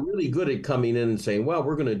 But they're really good at coming in and saying, well,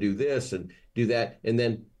 we're going to do this and do that. And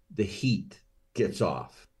then the heat gets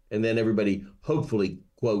off. And then everybody hopefully,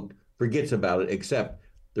 quote, forgets about it, except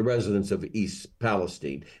the residents of East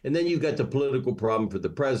Palestine. And then you've got the political problem for the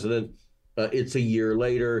president. It's a year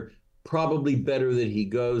later. Probably better that he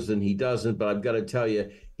goes than he doesn't. But I've got to tell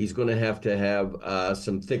you, he's going to have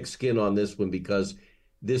some thick skin on this one, because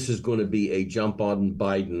this is going to be a jump on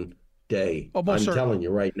Biden day. I'm telling you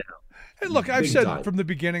right now. Hey, look, I've said from the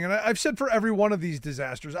beginning, and I've said for every one of these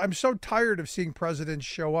disasters, I'm so tired of seeing presidents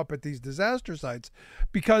show up at these disaster sites,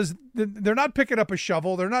 because they're not picking up a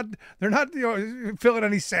shovel, they're not filling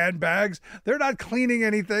any sandbags, they're not cleaning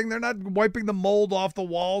anything, they're not wiping the mold off the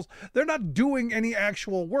walls, they're not doing any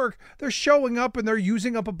actual work. They're showing up and they're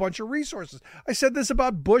using up a bunch of resources. I said this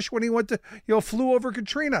about Bush when he went to flew over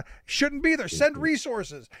Katrina. Shouldn't be there. Send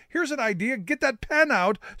resources. Here's an idea. Get that pen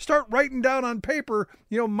out. Start writing down on paper,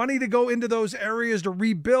 money to go into those areas to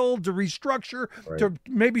rebuild, to restructure, right, to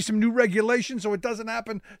maybe some new regulations so it doesn't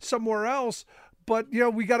happen somewhere else. But,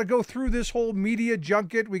 we got to go through this whole media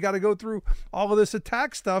junket. We got to go through all of this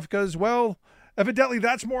attack stuff because, well, evidently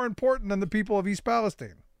that's more important than the people of East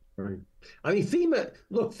Palestine. Right. I mean, FEMA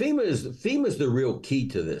is the real key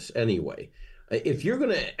to this anyway. If you're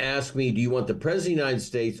going to ask me, do you want the President of the United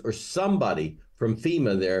States or somebody from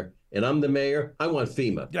FEMA there, and I'm the mayor, I want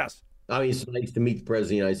FEMA. Yes. I mean, it's nice to meet the President of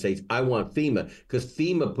the United States. I want FEMA, because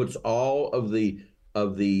FEMA puts all of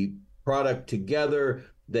the product together.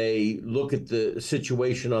 They look at the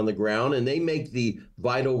situation on the ground, and they make the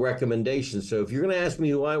vital recommendations. So if you're going to ask me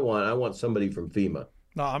who I want somebody from FEMA.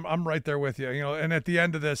 No, I'm right there with you. And at the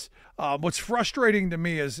end of this, what's frustrating to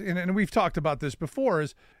me is, and we've talked about this before,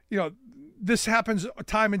 is, this happens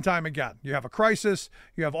time and time again. You have a crisis,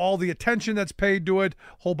 you have all the attention that's paid to it,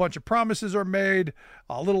 a whole bunch of promises are made,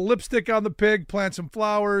 a little lipstick on the pig, plant some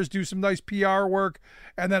flowers, do some nice PR work,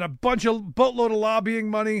 and then a boatload of lobbying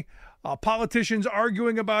money, politicians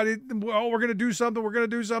arguing about it. Oh, we're going to do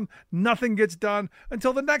something. Nothing gets done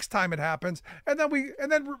until the next time it happens. And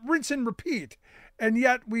then rinse and repeat. And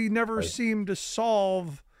yet we never seem to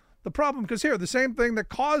solve the problem, because here, the same thing that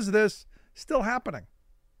caused this still happening.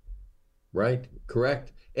 Right.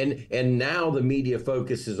 Correct. And now the media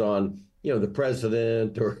focuses on, the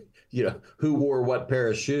president or, who wore what pair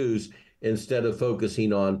of shoes, instead of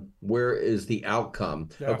focusing on where is the outcome.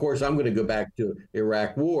 Yeah. Of course, I'm going to go back to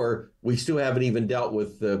Iraq War. We still haven't even dealt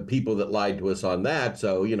with the people that lied to us on that.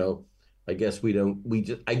 So, I guess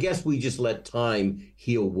we just let time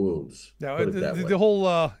heal wounds. Yeah, the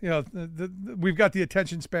whole, we've got the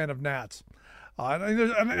attention span of gnats.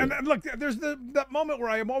 And look, there's that moment where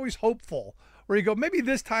I am always hopeful, where you go, maybe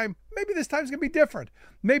this time's going to be different.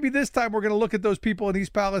 Maybe this time we're going to look at those people in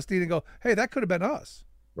East Palestine and go, hey, that could have been us.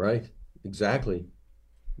 Right. Exactly.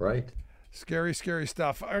 Right. Scary, scary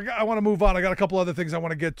stuff. I want to move on. I got a couple other things I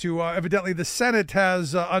want to get to. Evidently, the Senate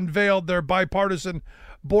has unveiled their bipartisan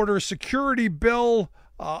border security bill.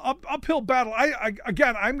 Uphill battle.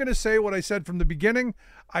 I'm going to say what I said from the beginning.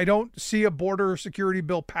 I don't see a border security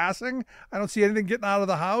bill passing. I don't see anything getting out of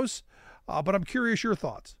the House. But I'm curious your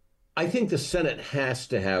thoughts. I think the Senate has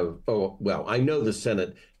to have. I know the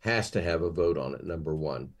Senate has to have a vote on it. Number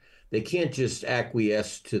one, they can't just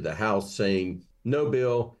acquiesce to the House saying no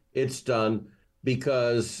bill, it's done,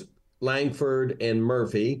 because Langford and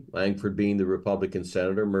Murphy, Langford being the Republican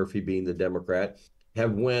senator, Murphy being the Democrat,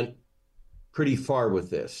 have went pretty far with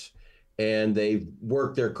this. And they've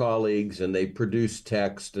worked their colleagues, and they've produced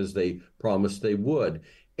text as they promised they would.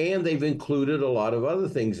 And they've included a lot of other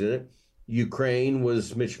things in it. Ukraine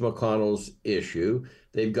was Mitch McConnell's issue.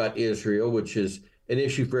 They've got Israel, which is an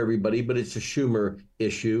issue for everybody, but it's a Schumer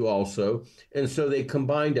issue also. And so they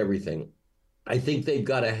combined everything. I think they've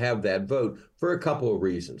got to have that vote for a couple of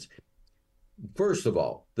reasons. First of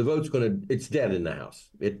all, the vote's it's dead in the House.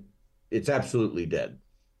 It's absolutely dead.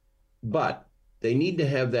 But they need to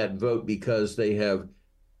have that vote because they have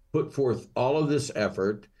put forth all of this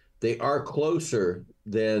effort. They are closer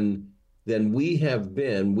than we have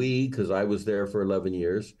been. Because I was there for 11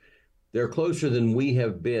 years. They're closer than we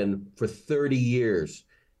have been for 30 years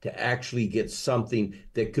to actually get something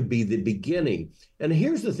that could be the beginning. And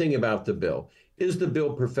here's the thing about the bill. Is the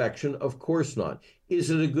bill perfection? Of course not. Is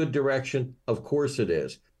it a good direction? Of course it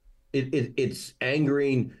is. It's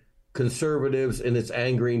angering conservatives and it's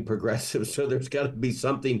angering progressives. So there's got to be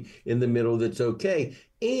something in the middle that's okay.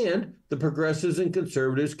 And the progressives and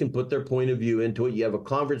conservatives can put their point of view into it. You have a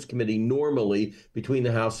conference committee normally between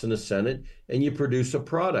the House and the Senate, and you produce a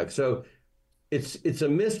product. So it's a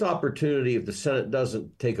missed opportunity if the Senate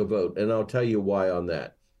doesn't take a vote. And I'll tell you why on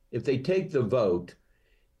that. If they take the vote,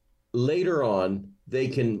 later on, they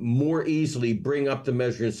can more easily bring up the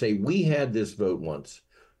measure and say, we had this vote once.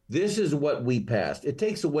 This is what we passed. It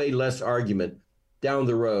takes away less argument down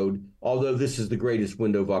the road, although this is the greatest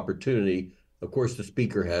window of opportunity. Of course, the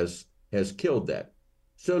Speaker has killed that.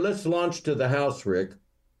 So let's launch to the House, Rick.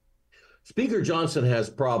 Speaker Johnson has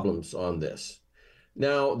problems on this.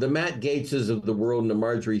 Now, the Matt Gaetzes of the world and the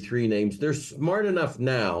Marjorie Three names, they're smart enough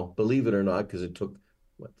now, believe it or not, because it took,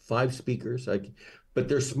 5 speakers? But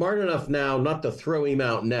they're smart enough now not to throw him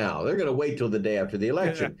out now. They're going to wait till the day after the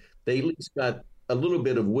election. Yeah. They at least got a little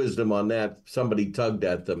bit of wisdom on that. Somebody tugged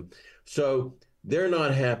at them. So they're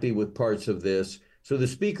not happy with parts of this. So the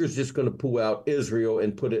Speaker's just going to pull out Israel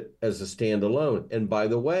and put it as a standalone. And by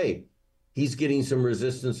the way, he's getting some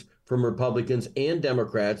resistance from Republicans and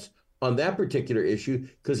Democrats on that particular issue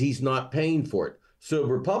because he's not paying for it. So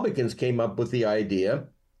Republicans came up with the idea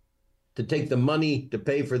to take the money to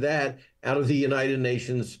pay for that out of the United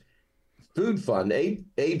Nations food fund,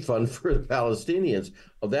 aid fund for the Palestinians.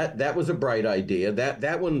 Oh, that was a bright idea.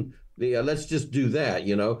 That one, let's just do that,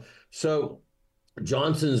 So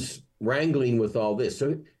Johnson's wrangling with all this.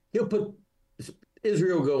 So he'll put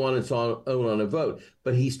Israel go on its own on a vote,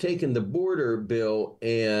 but he's taken the border bill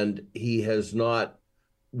and he has not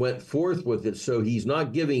went forth with it. So he's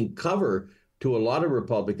not giving cover to a lot of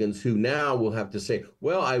Republicans who now will have to say,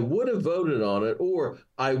 well, I would have voted on it, or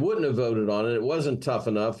I wouldn't have voted on it. It wasn't tough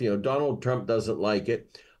enough. Donald Trump doesn't like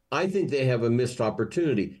it. I think they have a missed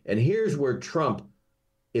opportunity. And here's where Trump,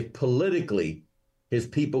 if politically his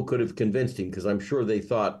people could have convinced him, because I'm sure they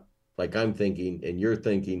thought, like I'm thinking and you're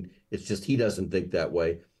thinking, it's just he doesn't think that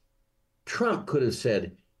way. Trump could have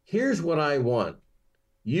said, here's what I want.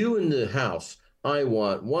 You in the House, I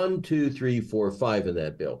want 1, 2, 3, 4, 5 in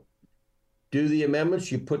that bill. Do the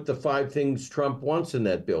amendments, you put the 5 things Trump wants in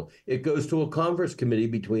that bill. It goes to a conference committee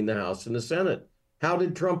between the House and the Senate. How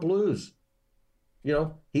did Trump lose?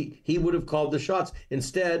 He would have called the shots.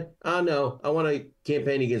 Instead, no, I want to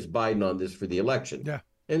campaign against Biden on this for the election. Yeah.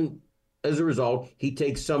 And as a result, he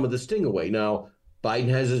takes some of the sting away. Now, Biden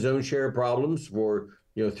has his own share of problems for,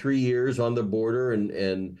 3 years on the border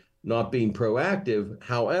and not being proactive.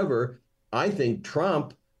 However, I think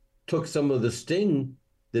Trump took some of the sting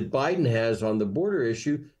that Biden has on the border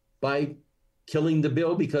issue by killing the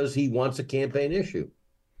bill because he wants a campaign issue.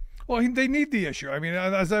 Well, they need the issue. I mean,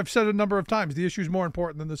 as I've said a number of times, the issue is more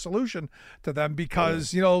important than the solution to them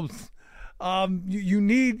because, you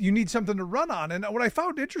need something to run on. And what I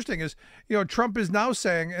found interesting is, Trump is now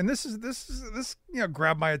saying, and this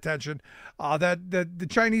grabbed my attention, that the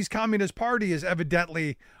Chinese Communist Party is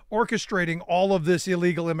evidently orchestrating all of this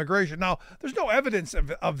illegal immigration. Now, there's no evidence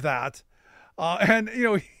of that. I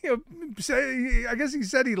guess he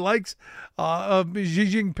said he likes Xi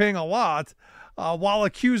Jinping a lot, while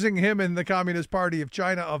accusing him and the Communist Party of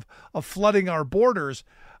China of flooding our borders,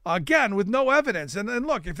 again, with no evidence. And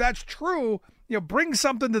look, if that's true, bring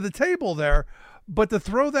something to the table there. But to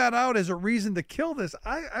throw that out as a reason to kill this,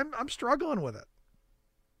 I'm struggling with it.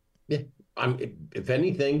 Yeah, if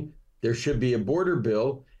anything, there should be a border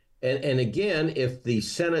bill. And again, if the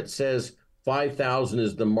Senate says 5,000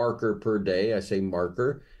 is the marker per day, I say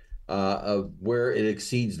marker, of where it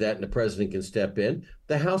exceeds that and the president can step in,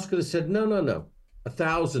 the House could have said, no,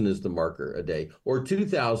 1,000 is the marker a day, or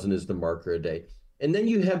 2,000 is the marker a day. And then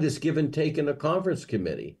you have this give and take in a conference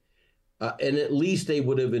committee. And at least they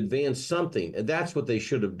would have advanced something. And that's what they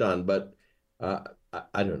should have done. But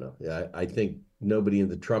I don't know. I think nobody in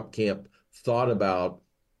the Trump camp thought about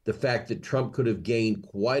the fact that Trump could have gained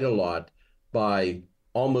quite a lot by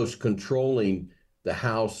almost controlling the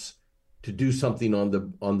House to do something on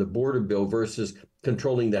the border bill versus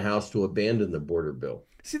controlling the House to abandon the border bill.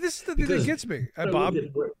 See, this is the thing that gets me, Bob.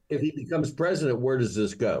 If he becomes president, where does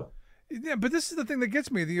this go? Yeah, but this is the thing that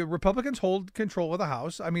gets me. The Republicans hold control of the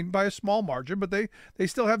House. I mean, by a small margin, but they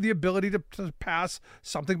still have the ability to pass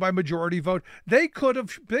something by majority vote. They could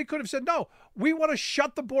have said, no, we want to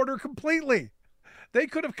shut the border completely. They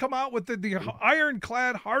could have come out with the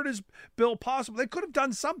ironclad, hardest bill possible. They could have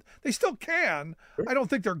done something. They still can. I don't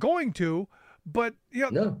think they're going to, but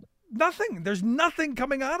no. Nothing. There's nothing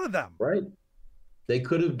coming out of them. Right. They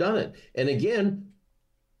could have done it. And again,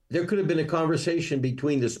 there could have been a conversation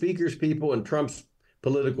between the Speaker's people and Trump's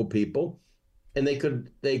political people. And they could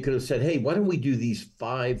have said, hey, why don't we do these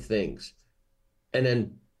 5 things? And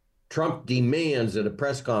then Trump demands at a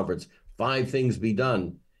press conference 5 things be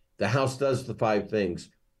done. The House does the 5 things.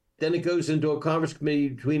 Then it goes into a conference committee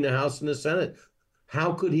between the House and the Senate.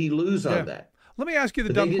 How could he lose on that? Let me ask you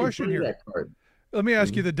the dumb question here. Let me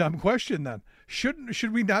ask you the dumb question then.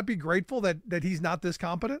 Should we not be grateful that he's not this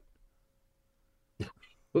competent?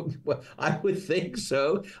 Well, I would think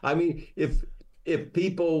so. I mean, if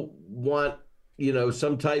people want,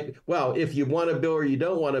 some type, well, if you want a bill or you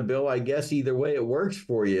don't want a bill, I guess either way it works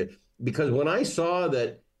for you. Because when I saw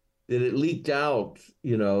that it leaked out,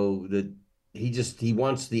 that he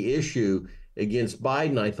wants the issue against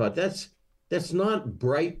Biden, I thought that's not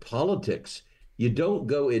bright politics. You don't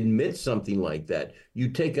go admit something like that. You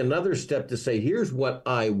take another step to say, here's what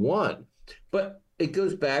I want. But it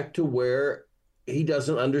goes back to where he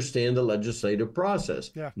doesn't understand the legislative process.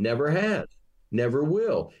 Yeah. Never has, never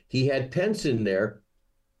will. He had Pence in there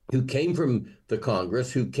who came from the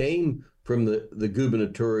Congress, who came from the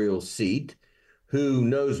gubernatorial seat, who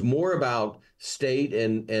knows more about state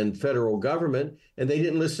and federal government, and they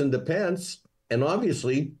didn't listen to Pence. And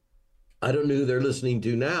obviously, I don't know who they're listening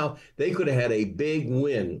to now. They could have had a big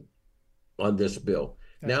win on this bill.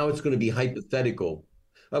 Yeah. Now it's going to be hypothetical.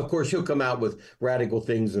 Of course, he'll come out with radical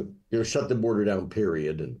things of, shut the border down,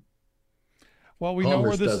 period. And well, we know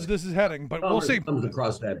where this is heading, but we'll see. Comes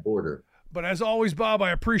across that border. But as always, Bob,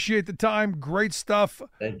 I appreciate the time. Great stuff.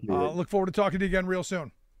 Thank you. Look forward to talking to you again real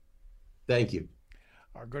soon. Thank you.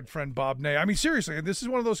 Our good friend Bob Ney. I mean, seriously, and this is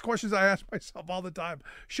one of those questions I ask myself all the time.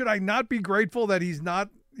 Should I not be grateful that he's not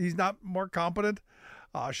more competent?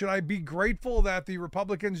 Should I be grateful that the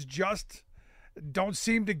Republicans just don't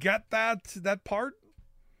seem to get that part?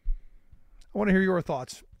 I want to hear your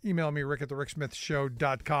thoughts. Email me,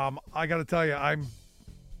 rick@thericksmithshow.com. I got to tell you,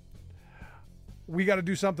 we got to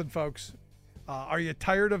do something, folks. Are you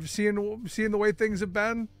tired of seeing the way things have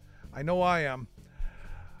been? I know I am.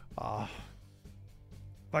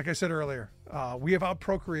 Like I said earlier, we have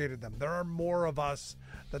outprocreated them. There are more of us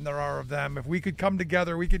than there are of them. If we could come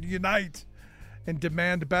together, we could unite and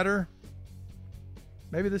demand better,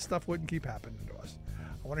 maybe this stuff wouldn't keep happening to us.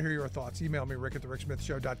 I want to hear your thoughts. Email me,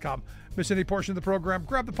 rick@thericksmithshow.com. Miss any portion of the program,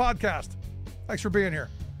 grab the podcast. Thanks for being here.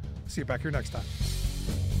 See you back here next time.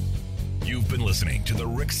 You've been listening to The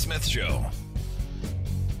Rick Smith Show.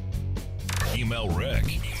 Email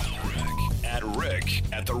Rick at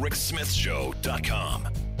rick@thericksmithshow.com.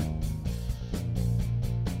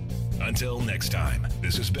 Until next time,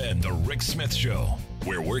 this has been The Rick Smith Show,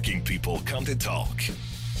 where working people come to talk.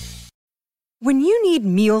 When you need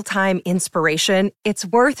mealtime inspiration, it's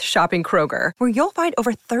worth shopping Kroger, where you'll find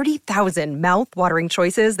over 30,000 mouth-watering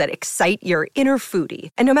choices that excite your inner foodie.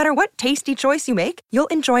 And no matter what tasty choice you make, you'll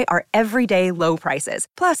enjoy our everyday low prices,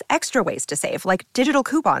 plus extra ways to save, like digital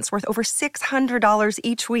coupons worth over $600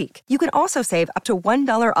 each week. You can also save up to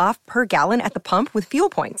 $1 off per gallon at the pump with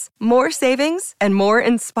fuel points. More savings and more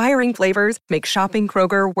inspiring flavors make shopping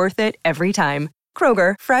Kroger worth it every time.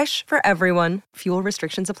 Kroger, fresh for everyone. Fuel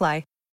restrictions apply.